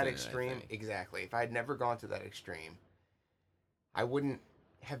gone to truth that in it, I extreme, think. exactly. If I had never gone to that extreme, I wouldn't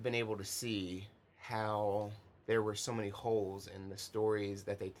have been able to see how there were so many holes in the stories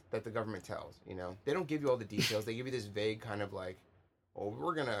that the government tells. You know, they don't give you all the details. They give you this vague kind of like, "Oh,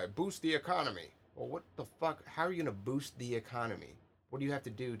 we're gonna boost the economy." Well, what the fuck? How are you gonna boost the economy? What do you have to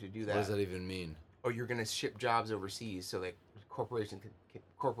do What does that even mean? Or you're gonna ship jobs overseas so that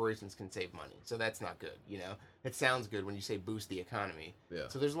corporations can save money. So that's not good, you know. It sounds good when you say boost the economy. Yeah.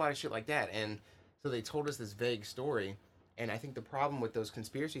 So there's a lot of shit like that, and so they told us this vague story, and I think the problem with those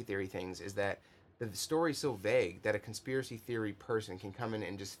conspiracy theory things is that the story's so vague that a conspiracy theory person can come in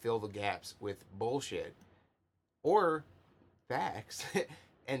and just fill the gaps with bullshit or facts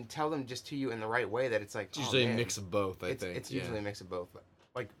and tell them just to you in the right way that it's like, It's usually oh, a man, mix of both, I think. it's usually a mix of both,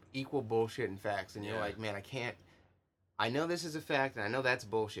 like equal bullshit and facts, and you're Yeah. like, man, I know this is a fact and I know that's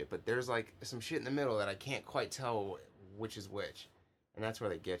bullshit, but there's like some shit in the middle that I can't quite tell which is which, and that's where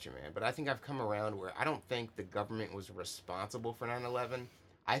they get you, man. But I think I've come around where I don't think the government was responsible for 9/11.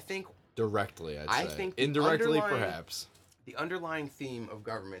 I think Directly, I'd I say. think the Indirectly, underlying- perhaps. the underlying theme of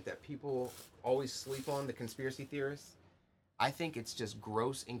government that people always sleep on, the conspiracy theorists, I think it's just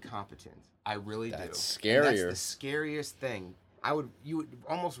gross incompetence. I really do. That's And that's scarier. the scariest thing. You would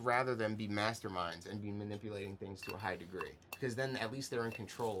almost rather them be masterminds and be manipulating things to a high degree, because then at least they're in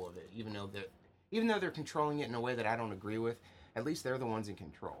control of it. Even though they're controlling it in a way that I don't agree with, at least they're the ones in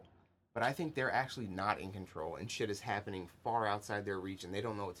control. But I think they're actually not in control, and shit is happening far outside their reach, and they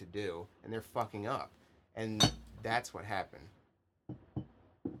don't know what to do, and they're fucking up. And that's what happened.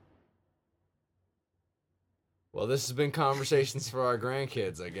 Well, this has been Conversations for Our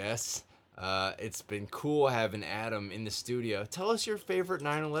Grandkids, I guess. It's been cool having Adam in the studio. Tell us your favorite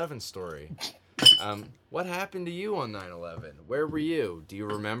 9/11 story. What happened to you on 9/11? Where were you? Do you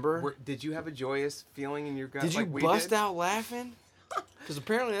remember? Did you have a joyous feeling in your gut? Did you like we bust did? out laughing? Because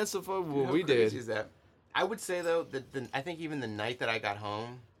apparently that's the fuck what How we crazy did. Is that? I would say though that I think even the night that I got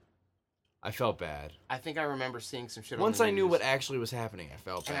home, I felt bad. I think I remember seeing some shit. Once on the I knew news. what actually was happening, I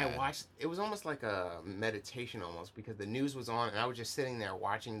felt And bad. I watched. It was almost like a meditation, almost, because the news was on, and I was just sitting there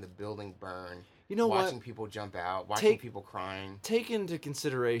watching the building burn. You know what? watching people jump out, watching Take- people crying. Take into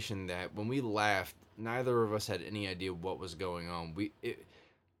consideration that when we laughed, neither of us had any idea what was going on.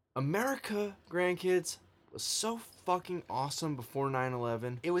 America, grandkids, was so fucking awesome before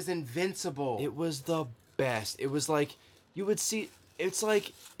 9/11. It was invincible. It was the best. It was like you would see. It's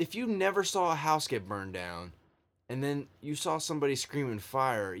like if you never saw a house get burned down, and then you saw somebody screaming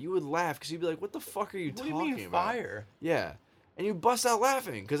fire, you would laugh because you'd be like, "What the fuck are you What do talking you mean about?" fire? Yeah, and you bust out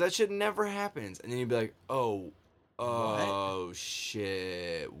laughing because that shit never happens, and then you'd be like, "Oh,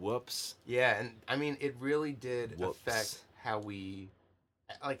 shit, whoops." Yeah, and I mean, it really did Whoops. affect how we,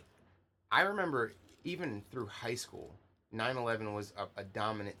 like, I remember even through high school, 9/11 was a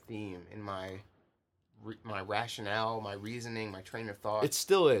dominant theme in my rationale, my reasoning, my train of thought. It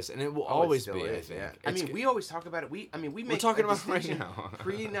still is, and it will Oh, it always still be. I is, think. yeah. I It's mean, good. we always talk about it. We make We're talking a about it right distinction now.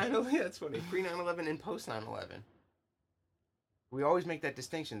 pre 9/11. That's funny. Pre 9/11 and post 9/11. We always make that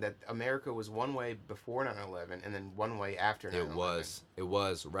distinction that America was one way before 9/11 and then one way after 9/11. It was. It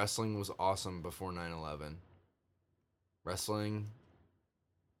was. Wrestling was awesome before 9/11. Wrestling.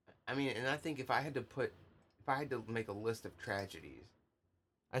 I mean, and I think if I had to make a list of tragedies,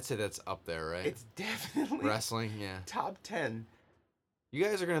 I'd say that's up there, right? it's definitely Wrestling, yeah. top 10. You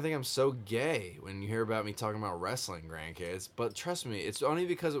guys are gonna think I'm so gay when you hear about me talking about wrestling, grandkids. But trust me, it's only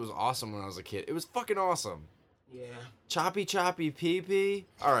because it was awesome when I was a kid. It was fucking awesome. Yeah. Choppy pee pee.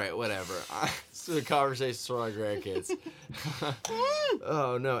 All right, whatever. This is a conversation for my grandkids.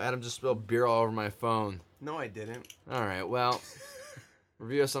 Oh no, Adam just spilled beer all over my phone. No, I didn't. All right, well,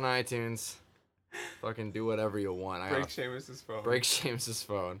 review us on iTunes. Fucking do whatever you want. Break Seamus's phone. Break Seamus's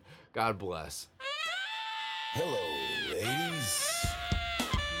phone. God bless. Hello.